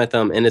big as my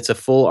thumb, and it's a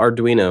full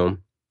Arduino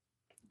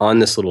on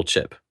this little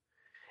chip.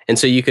 And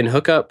so you can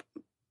hook up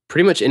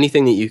pretty much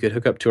anything that you could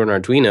hook up to an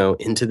Arduino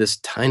into this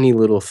tiny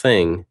little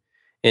thing.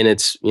 And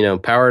it's,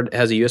 powered, it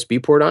has a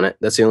USB port on it.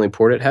 That's the only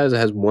port it has. It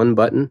has one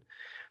button.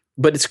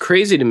 But it's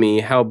crazy to me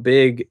how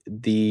big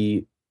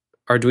the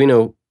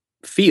Arduino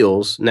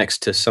feels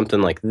next to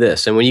something like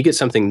this. And when you get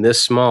something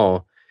this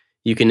small,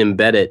 you can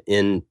embed it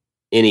in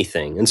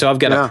anything. And so I've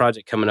got a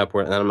project coming up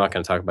where, and I'm not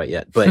going to talk about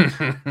yet, but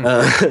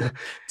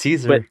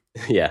teaser. But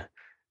yeah,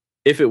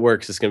 if it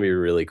works, it's going to be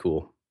really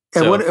cool.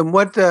 And who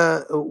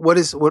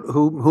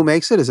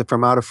makes it? Is it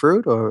from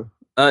Adafruit or?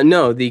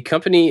 No, the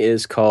company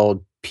is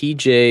called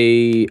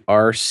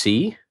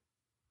PJRC.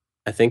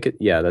 I think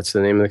that's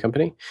the name of the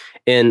company,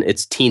 and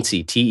it's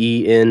Teensy,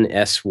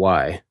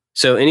 Tensy.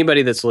 So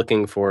anybody that's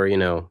looking for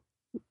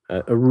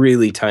a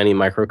really tiny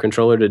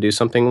microcontroller to do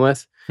something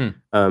with,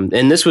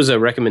 and this was a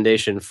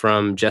recommendation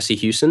from Jesse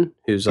Hewson,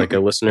 who's like a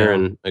listener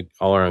and an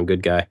all around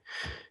good guy.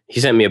 He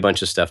sent me a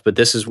bunch of stuff, but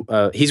this is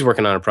he's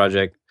working on a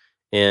project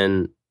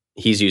and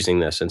he's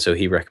using this, and so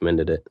he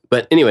recommended it.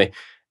 But anyway,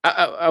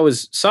 I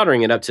was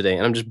soldering it up today,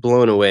 and I'm just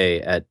blown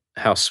away at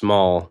how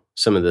small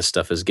some of this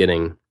stuff is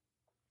getting.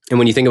 And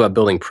when you think about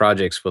building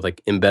projects with like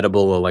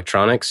embeddable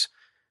electronics,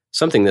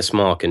 something this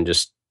small can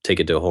just take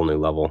it to a whole new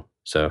level.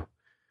 So,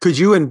 could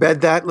you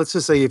embed that? Let's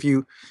just say if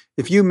you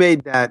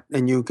made that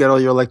and you get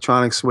all your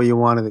electronics where you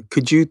wanted it,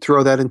 could you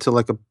throw that into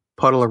like a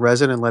puddle of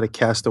resin and let it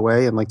cast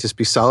away and like just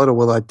be solid, or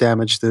will that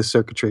damage the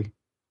circuitry?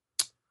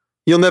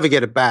 You'll never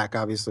get it back,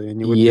 obviously, and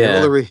you wouldn't be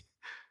able to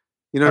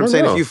you know what I'm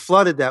saying? If you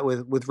flooded that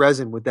with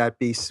resin, would that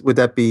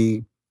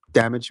be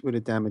damaged? Would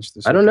it damage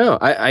the circuit? I don't know.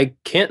 I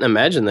can't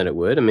imagine that it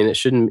would. I mean,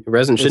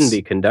 resin shouldn't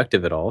be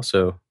conductive at all.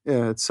 So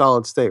yeah, it's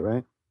solid state,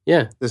 right?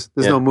 Yeah. There's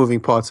no moving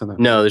parts on that.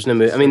 No, there's no.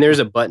 I mean, there's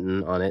a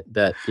button on it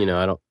that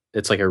I don't.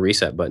 It's like a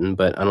reset button,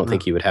 but I don't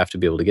think you would have to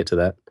be able to get to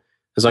that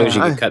as long as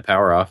you can cut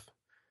power off.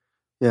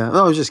 Yeah,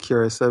 no, I was just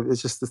curious.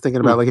 It's just thinking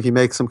about like if you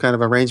make some kind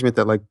of arrangement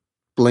that like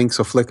blinks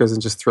or flickers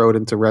and just throw it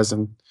into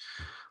resin.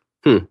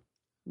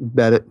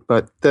 Bet it,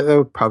 but that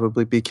would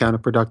probably be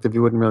counterproductive.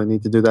 You wouldn't really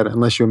need to do that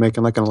unless you were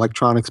making like an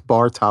electronics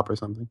bar top or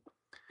something.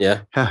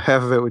 Yeah,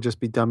 half of it would just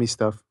be dummy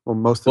stuff. Well,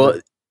 most of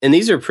it. And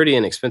these are pretty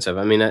inexpensive.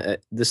 I mean,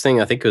 this thing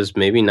I think was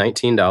maybe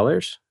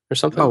 $19 or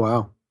something. Oh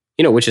wow!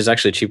 Which is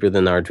actually cheaper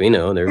than the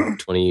Arduino. They're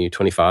 20,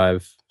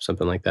 25,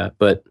 something like that.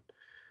 But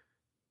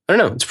I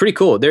don't know. It's pretty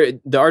cool. The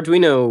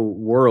Arduino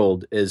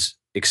world is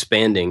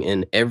expanding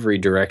in every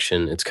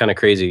direction. It's kind of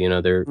crazy.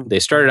 They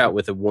started out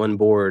with a one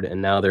board,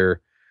 and now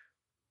they're,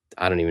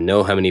 I don't even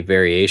know how many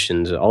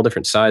variations, all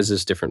different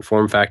sizes, different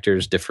form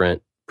factors,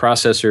 different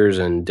processors,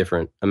 and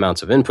different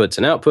amounts of inputs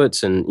and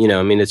outputs. And,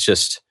 I mean, it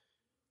just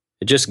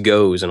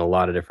goes in a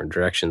lot of different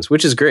directions,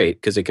 which is great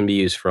because it can be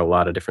used for a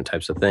lot of different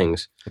types of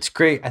things. It's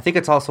great. I think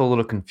it's also a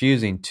little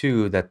confusing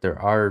too, that there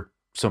are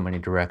so many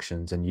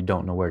directions and you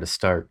don't know where to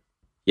start.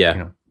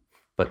 Yeah.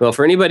 Well,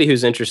 for anybody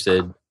who's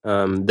interested,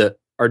 the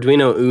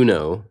Arduino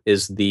Uno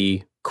is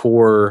the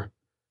core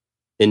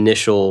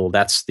initial,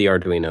 that's the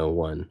Arduino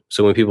one.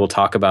 So when people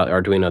talk about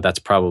Arduino, that's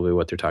probably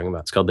what they're talking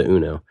about. It's called the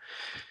Uno.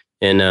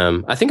 And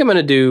I think I'm going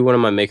to do one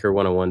of my Maker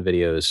 101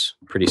 videos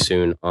pretty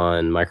soon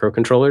on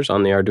microcontrollers,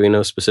 on the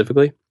Arduino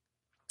specifically,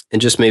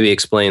 and just maybe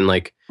explain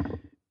like,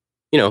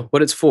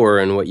 what it's for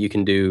and what you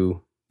can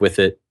do with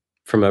it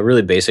from a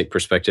really basic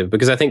perspective,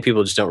 because I think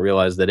people just don't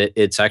realize that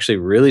it's actually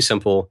really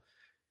simple.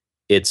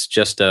 It's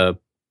just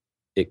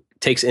it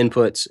takes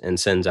inputs and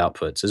sends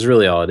outputs is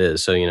really all it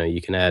is. So,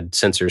 you can add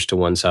sensors to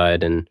one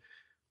side and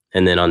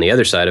then on the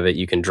other side of it,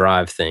 you can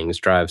drive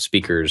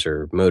speakers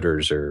or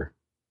motors or,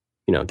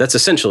 that's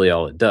essentially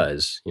all it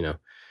does,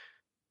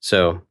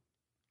 So,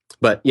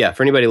 but yeah,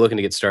 for anybody looking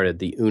to get started,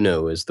 the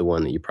Uno is the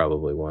one that you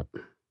probably want.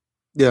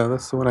 Yeah,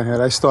 that's the one I had.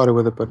 I started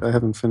with it, but I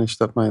haven't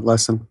finished up my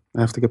lesson.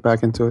 I have to get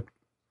back into it.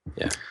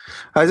 Yeah.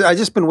 I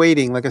just been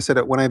waiting. Like I said,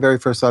 when I very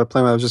first started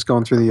playing, I was just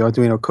going through the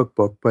Arduino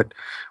cookbook. But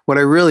what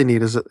I really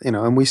need is,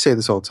 and we say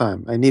this all the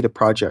time, I need a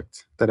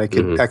project that I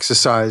can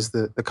exercise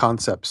the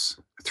concepts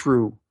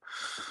through.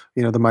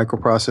 the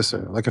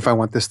microprocessor. Like if I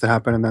want this to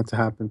happen and that to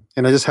happen,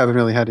 and I just haven't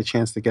really had a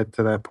chance to get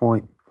to that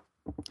point.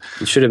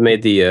 You should have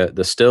made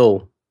the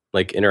still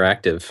like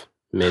interactive.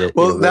 Made it.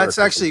 Well, that's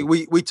actually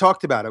we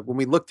talked about it when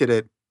we looked at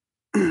it.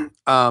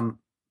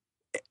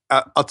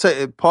 I'll tell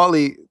you,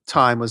 partly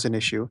time was an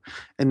issue,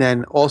 and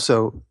then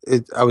also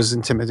I was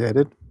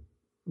intimidated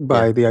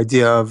by the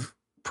idea of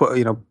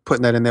putting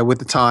that in there with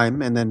the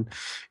time, and then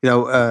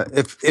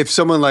if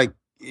someone like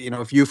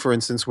if you, for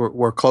instance,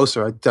 were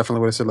closer, I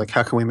definitely would have said, like,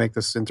 how can we make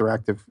this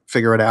interactive?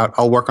 Figure it out.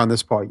 I'll work on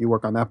this part. You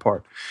work on that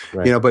part.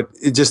 Right. But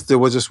there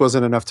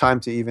wasn't enough time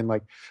to even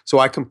so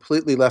I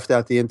completely left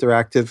out the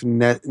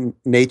interactive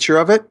nature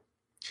of it,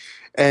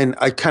 and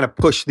I kind of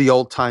pushed the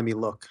old timey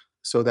look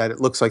so that it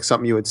looks like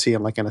something you would see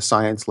in a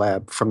science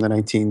lab from the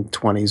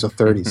 1920s or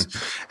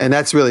 30s. And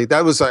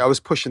I was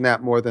pushing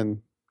that more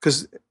than,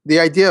 because the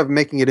idea of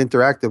making it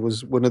interactive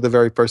was one of the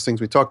very first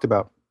things we talked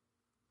about.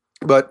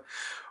 But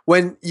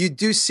when you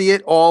do see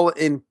it all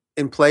in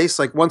place,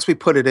 like once we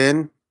put it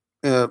in,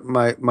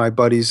 my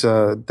buddies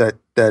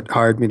that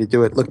hired me to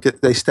do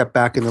it they stepped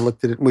back and they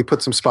looked at it, and we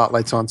put some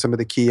spotlights on some of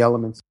the key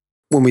elements.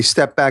 When we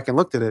stepped back and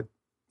looked at it,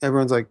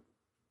 everyone's like,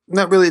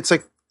 not really. It's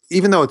like,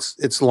 even though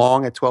it's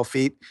long at 12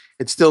 feet,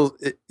 it's still,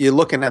 you're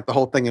looking at the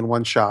whole thing in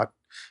one shot.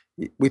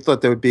 We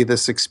thought there would be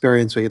this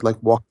experience where you'd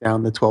walk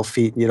down the 12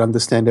 feet and you'd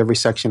understand every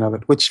section of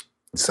it, which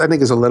I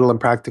think is a little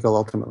impractical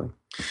ultimately.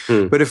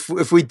 But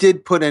if we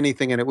did put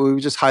anything in it, we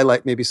would just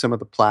highlight maybe some of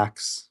the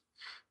plaques.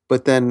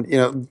 But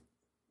then,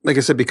 like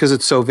I said, because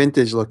it's so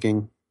vintage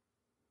looking,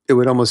 it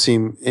would almost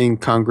seem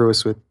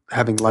incongruous with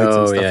having lights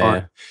and stuff on.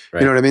 Yeah.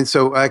 Right. You know what I mean?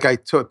 So I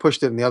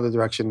pushed it in the other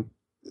direction,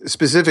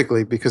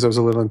 specifically because I was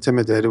a little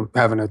intimidated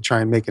having to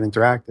try and make it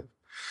interactive.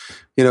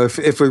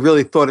 If we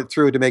really thought it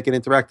through to make it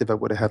interactive, I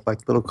would have had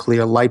little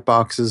clear light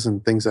boxes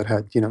and things that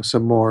had,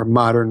 some more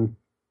modern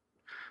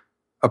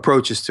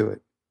approaches to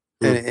it.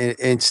 And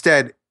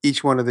instead,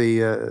 each one of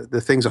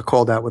the things are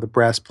called out with a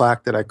brass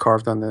plaque that I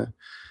carved on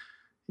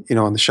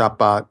the shop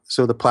bot.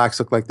 So the plaques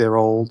look like they're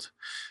old.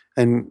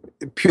 And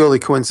purely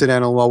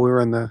coincidental, while we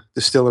were in the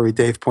distillery,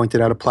 Dave pointed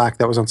out a plaque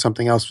that was on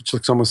something else, which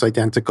looks almost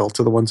identical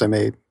to the ones I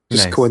made.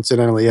 Just nice.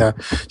 Coincidentally, yeah.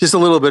 Just a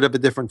little bit of a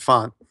different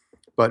font.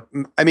 But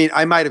I mean,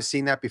 I might have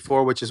seen that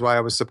before, which is why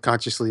I was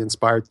subconsciously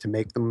inspired to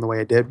make them the way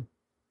I did.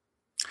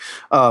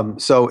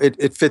 So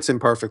it fits in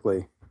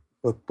perfectly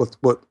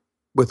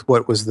with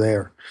what was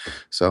there.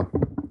 So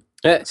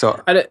I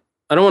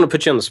don't want to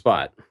put you on the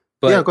spot,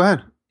 but yeah, go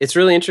ahead. It's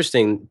really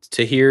interesting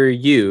to hear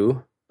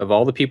you, of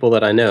all the people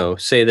that I know,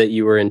 say that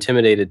you were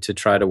intimidated to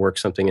try to work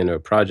something into a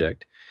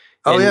project.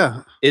 Oh,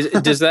 yeah.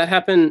 Does that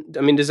happen?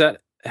 I mean, does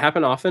that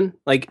happen often?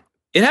 It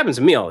happens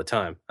to me all the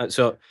time.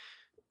 So,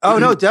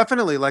 no,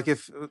 definitely. Like I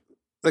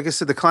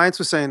said, the clients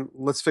were saying,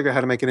 let's figure out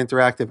how to make it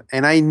interactive.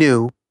 And I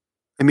knew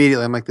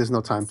immediately, I'm like, there's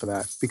no time for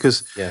that,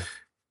 because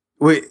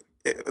the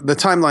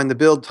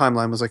build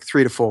timeline was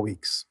 3 to 4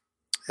 weeks.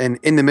 And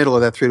in the middle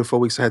of that 3 to 4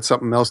 weeks, I had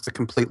something else to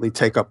completely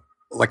take up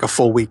a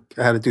full week.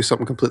 I had to do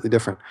something completely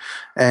different.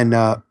 And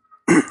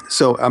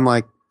so I'm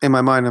like, in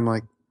my mind, I'm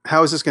like,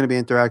 how is this going to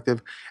be interactive?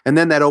 And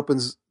then that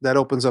opens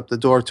up the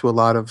door to a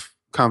lot of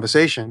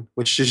conversation,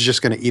 which is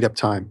just going to eat up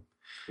time.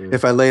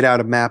 If I laid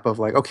out a map of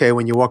okay,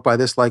 when you walk by,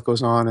 this light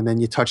goes on, and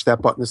then you touch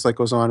that button, this light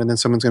goes on, and then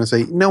someone's going to say,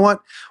 you know what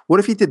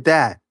if you did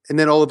that? And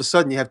then all of a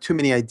sudden you have too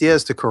many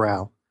ideas to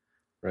corral,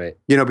 right?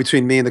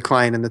 Between me and the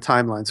client and the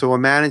timeline. So we're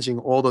managing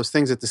all those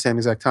things at the same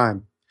exact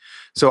time.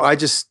 So I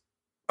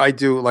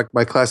do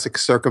my classic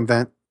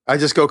circumvent. I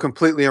just go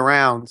completely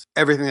around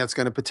everything that's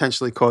going to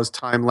potentially cause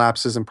time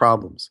lapses and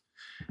problems.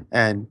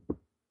 And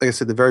like I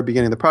said, the very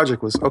beginning of the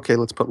project was, okay,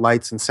 let's put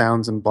lights and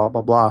sounds and blah,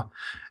 blah, blah.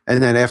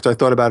 And then after I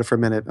thought about it for a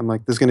minute, I'm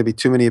like, there's going to be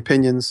too many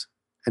opinions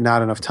and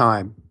not enough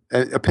time.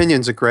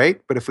 Opinions are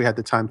great, but if we had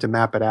the time to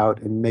map it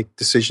out and make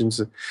decisions,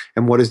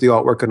 and what is the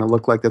artwork going to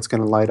look like that's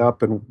going to light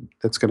up and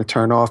that's going to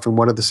turn off, and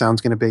what are the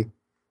sounds going to be?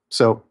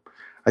 So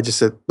I just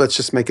said, let's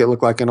just make it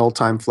look like an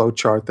old-time flow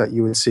chart that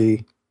you would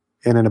see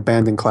in an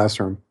abandoned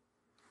classroom.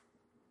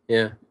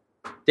 Yeah.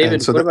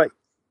 David, so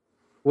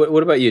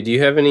what about you?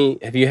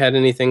 Have you had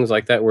any things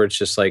like that where it's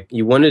just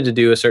you wanted to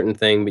do a certain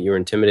thing, but you were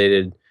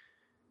intimidated,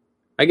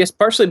 I guess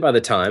partially by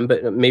the time,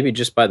 but maybe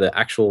just by the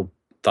actual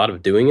thought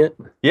of doing it?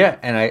 Yeah.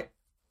 And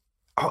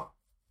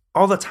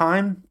all the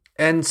time.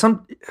 And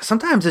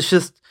sometimes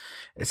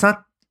it's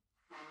not,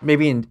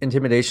 maybe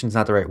intimidation is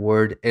not the right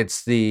word.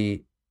 It's I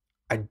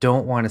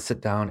don't want to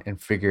sit down and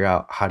figure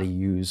out how to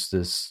use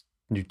this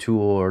new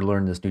tool or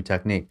learn this new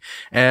technique.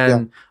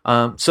 And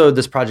so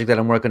this project that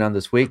I'm working on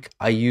this week,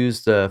 I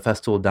used the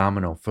Festool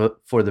Domino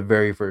for the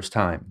very first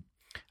time.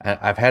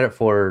 I've had it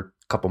for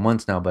a couple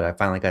months now, but I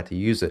finally got to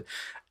use it.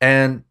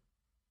 And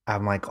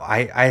I'm like,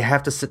 I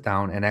have to sit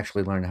down and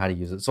actually learn how to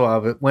use it. So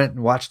I went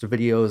and watched the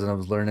videos, and I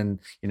was learning,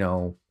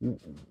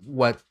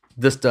 what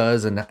this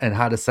does and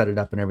how to set it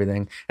up and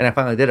everything. And I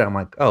finally did it. I'm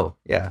like, oh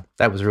yeah,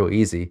 that was real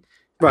easy.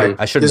 Right.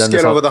 I should have done this.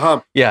 Just get over the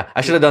hump. Yeah,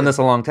 I should have done this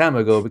a long time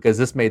ago, because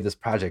this made this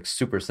project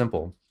super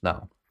simple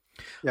now.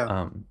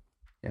 Yeah.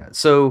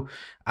 So,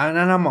 and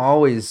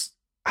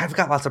I've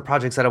got lots of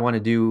projects that I want to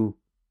do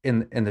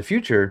in the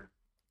future,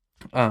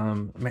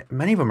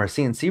 many of them are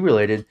CNC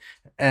related,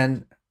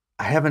 and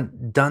I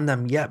haven't done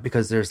them yet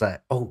because there's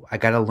that, oh, I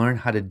got to learn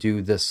how to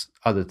do this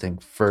other thing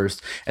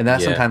first, and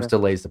that sometimes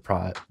delays the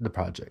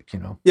project, you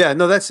know. Yeah,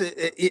 no, that's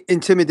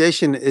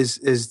intimidation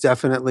is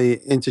definitely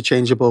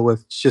interchangeable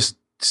with just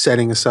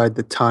setting aside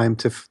the time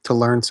to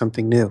learn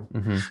something new.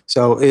 Mm-hmm.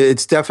 So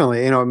it's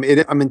definitely, you know,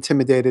 I'm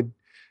intimidated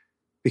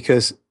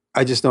because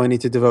I just know I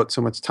need to devote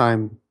so much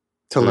time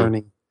to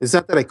learning. It's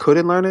not that I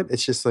couldn't learn it.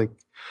 It's just like,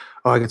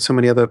 oh, I got so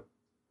many other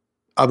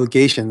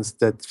obligations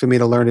that for me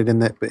to learn it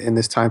in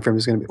this time frame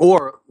is going to be.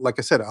 Or like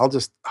I said, I'll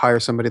just hire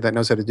somebody that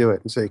knows how to do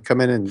it and say,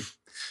 come in and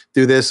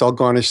do this. I'll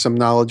garnish some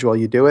knowledge while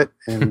you do it.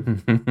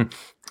 And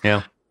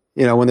yeah,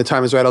 you know, when the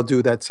time is right, I'll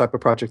do that type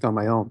of project on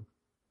my own.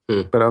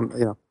 But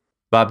you know.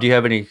 Bob, do you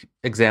have any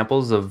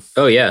examples of?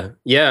 Oh yeah.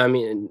 I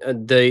mean,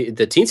 the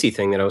teensy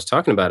thing that I was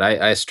talking about,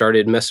 I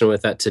started messing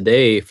with that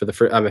today for the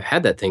first. I've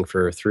had that thing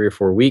for 3 or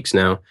 4 weeks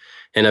now,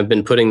 and I've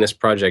been putting this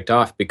project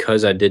off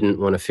because I didn't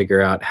want to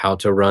figure out how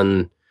to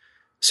run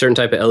a certain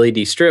type of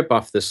LED strip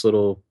off this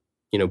little,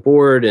 you know,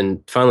 board.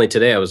 And finally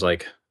today, I was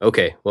like,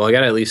 okay, well, I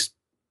got to at least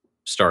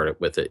start it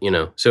with it, you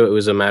know. So it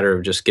was a matter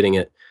of just getting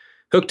it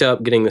hooked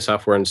up, getting the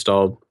software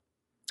installed.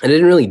 I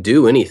didn't really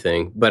do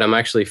anything, but I'm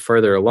actually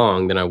further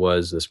along than I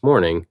was this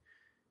morning.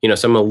 You know,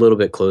 so I'm a little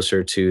bit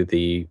closer to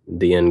the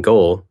end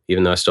goal,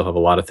 even though I still have a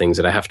lot of things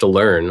that I have to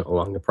learn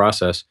along the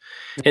process.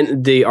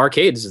 And the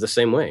arcades is the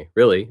same way,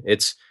 really.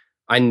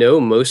 I know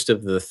most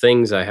of the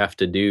things I have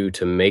to do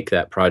to make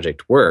that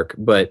project work,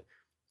 but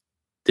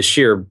the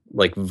sheer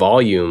like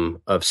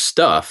volume of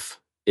stuff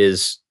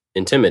is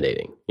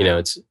intimidating. You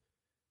know,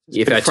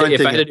 if I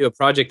had to do a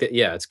project that,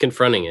 it's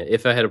confronting it.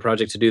 If I had a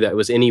project to do that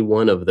was any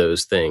one of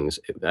those things,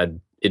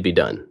 it'd be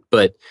done.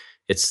 But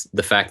it's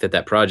the fact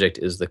that project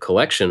is the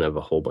collection of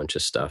a whole bunch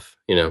of stuff,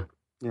 you know?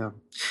 Yeah.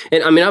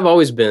 And I mean, I've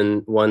always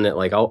been one that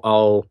like,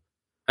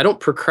 I don't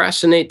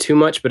procrastinate too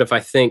much, but if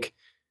I think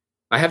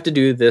I have to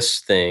do this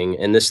thing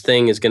and this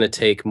thing is going to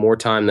take more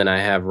time than I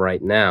have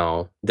right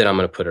now, then I'm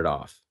going to put it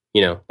off.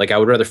 You know, like I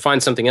would rather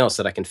find something else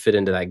that I can fit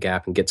into that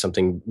gap and get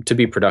something to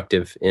be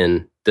productive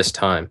in this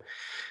time.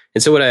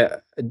 And so what I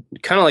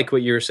kind of like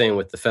what you were saying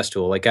with the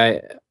Festool, like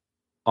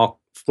I'll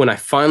when I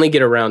finally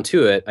get around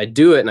to it, I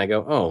do it and I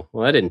go, oh,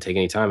 well, that didn't take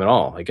any time at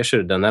all. Like I should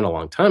have done that a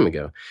long time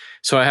ago.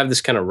 So I have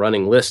this kind of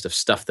running list of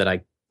stuff that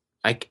I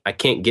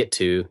can't get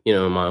to, you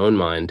know, in my own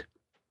mind.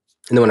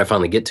 And then when I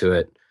finally get to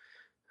it,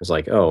 I was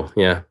like, oh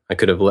yeah, I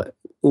could have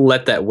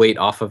let that weight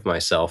off of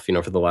myself, you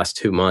know, for the last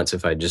 2 months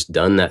if I'd just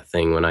done that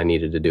thing when I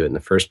needed to do it in the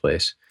first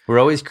place. We're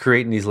always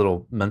creating these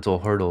little mental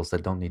hurdles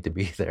that don't need to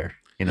be there.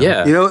 You know?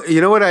 Yeah.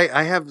 You know what?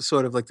 I have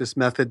sort of like this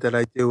method that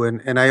I do,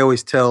 and I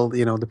always tell,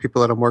 you know, the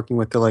people that I'm working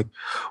with, they're like,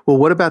 well,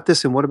 what about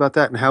this and what about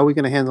that? And how are we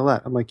going to handle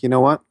that? I'm like, you know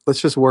what? Let's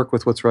just work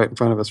with what's right in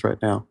front of us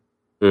right now.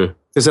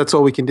 Because that's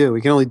all we can do. We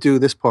can only do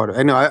this part.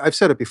 I know I've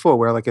said it before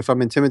where like if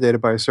I'm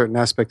intimidated by a certain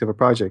aspect of a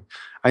project,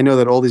 I know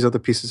that all these other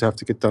pieces have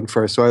to get done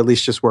first. So I at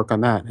least just work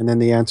on that. And then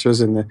the answers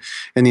and the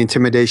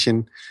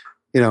intimidation,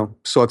 you know,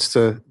 sorts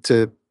to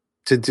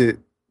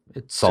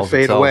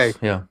fade away.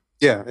 Yeah.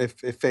 Yeah,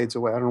 it fades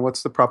away. I don't know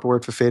what's the proper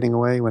word for fading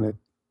away when it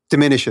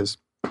diminishes.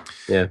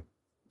 Yeah.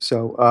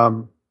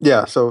 So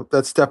so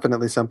that's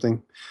definitely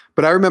something.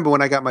 But I remember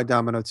when I got my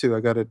Domino too,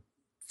 I got it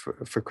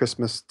for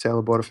Christmas.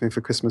 Taylor bought it for me for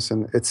Christmas,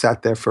 and it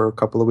sat there for a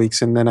couple of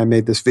weeks. And then I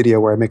made this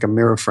video where I make a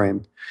mirror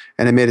frame,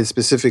 and I made it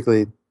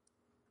specifically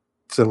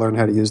to learn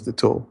how to use the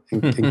tool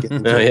and get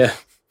into it. Yeah.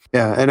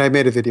 Yeah, and I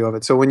made a video of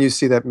it. So when you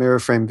see that mirror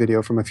frame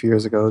video from a few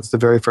years ago, it's the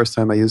very first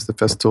time I used the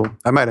Festool.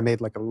 I might have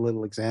made like a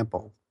little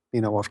example,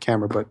 you know, off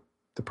camera, but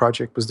the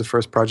project was the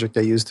first project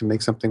I used to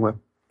make something with.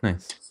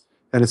 Nice.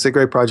 And it's a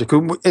great project.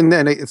 And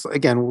then it's,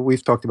 again,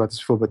 we've talked about this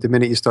before, but the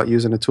minute you start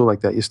using a tool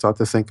like that, you start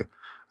to think,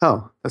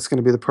 oh, that's going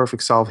to be the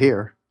perfect solve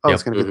here. Oh,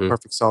 it's going to be the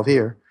perfect solve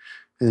here.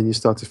 And then you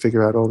start to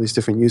figure out all these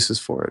different uses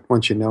for it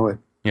once you know it.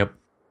 Yep.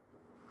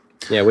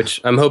 Yeah,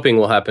 which I'm hoping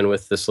will happen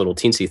with this little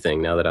teensy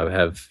thing now that I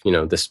have, you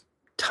know, this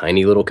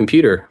tiny little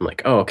computer. I'm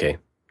like, oh, okay.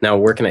 Now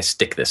where can I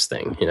stick this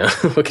thing? You know,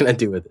 what can I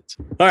do with it?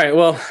 All right.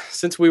 Well,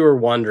 since we were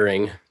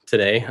wandering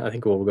today, I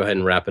think we'll go ahead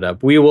and wrap it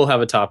up. We will have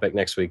a topic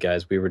next week,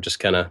 guys. We were just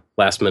kind of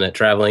last minute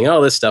traveling,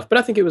 all this stuff, but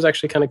I think it was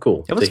actually kind of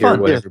cool to hear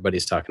what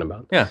everybody's talking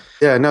about. Yeah.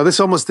 Yeah. No,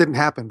 this almost didn't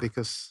happen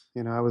because,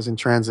 you know, I was in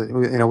transit.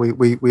 You know,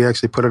 we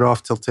actually put it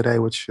off till today,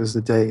 which is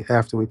the day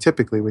after we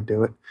typically would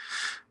do it.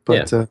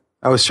 But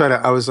I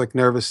was like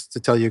nervous to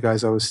tell you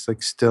guys I was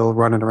like still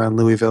running around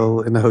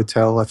Louisville in the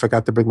hotel. I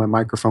forgot to bring my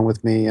microphone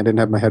with me. I didn't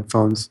have my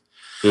headphones.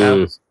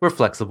 We're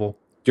flexible.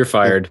 You're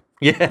fired.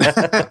 Yeah.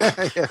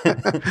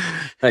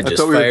 I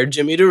just fired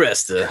Jimmy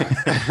DiResta.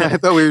 I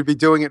thought we would be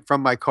doing it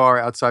from my car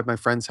outside my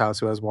friend's house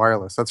who has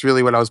wireless. That's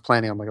really what I was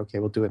planning. I'm like, okay,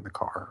 we'll do it in the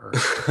car.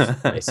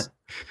 Nice.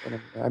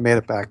 I made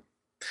it back.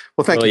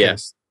 Well, thank you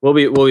guys. We'll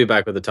be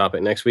back with a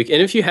topic next week.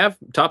 And if you have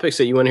topics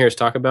that you want to hear us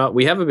talk about,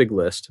 we have a big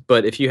list.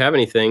 But if you have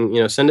anything,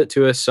 you know, send it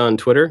to us on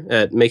Twitter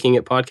at Making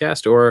It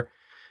Podcast or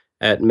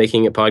at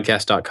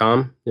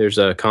makingitpodcast.com. There's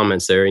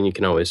comments there, and you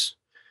can always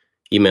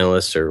email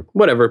us or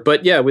whatever.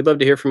 But yeah, we'd love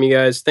to hear from you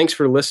guys. Thanks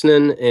for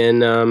listening.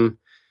 And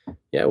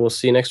yeah, we'll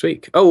see you next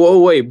week.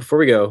 Oh, wait, before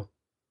we go,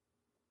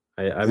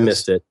 I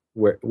missed it.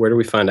 Where do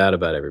we find out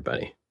about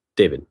everybody?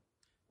 David.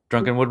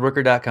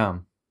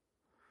 DrunkenWoodworker.com.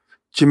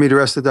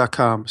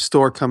 JimmyDiResta.com.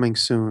 Store coming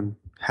soon.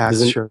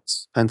 Hats,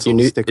 shirts,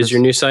 pencils, stickers. Is your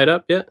new site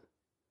up yet?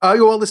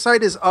 Well, the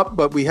site is up,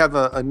 but we have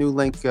a new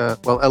link. A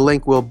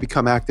link will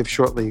become active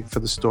shortly for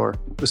the store.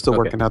 We're still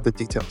working out the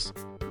details.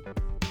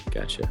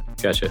 Gotcha.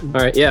 All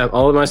right. Yeah.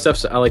 All of my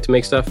stuff's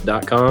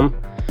ILikeToMakeStuff.com,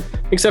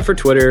 except for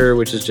Twitter,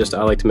 which is just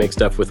I like to make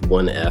stuff with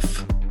one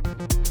F.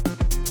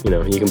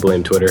 You can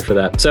blame Twitter for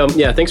that. So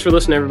yeah, thanks for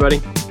listening,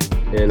 everybody.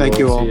 And Thank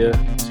you all.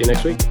 See you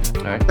next week.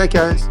 All right. Thank you,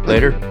 guys.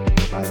 Later.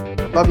 Bye.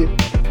 Love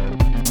you.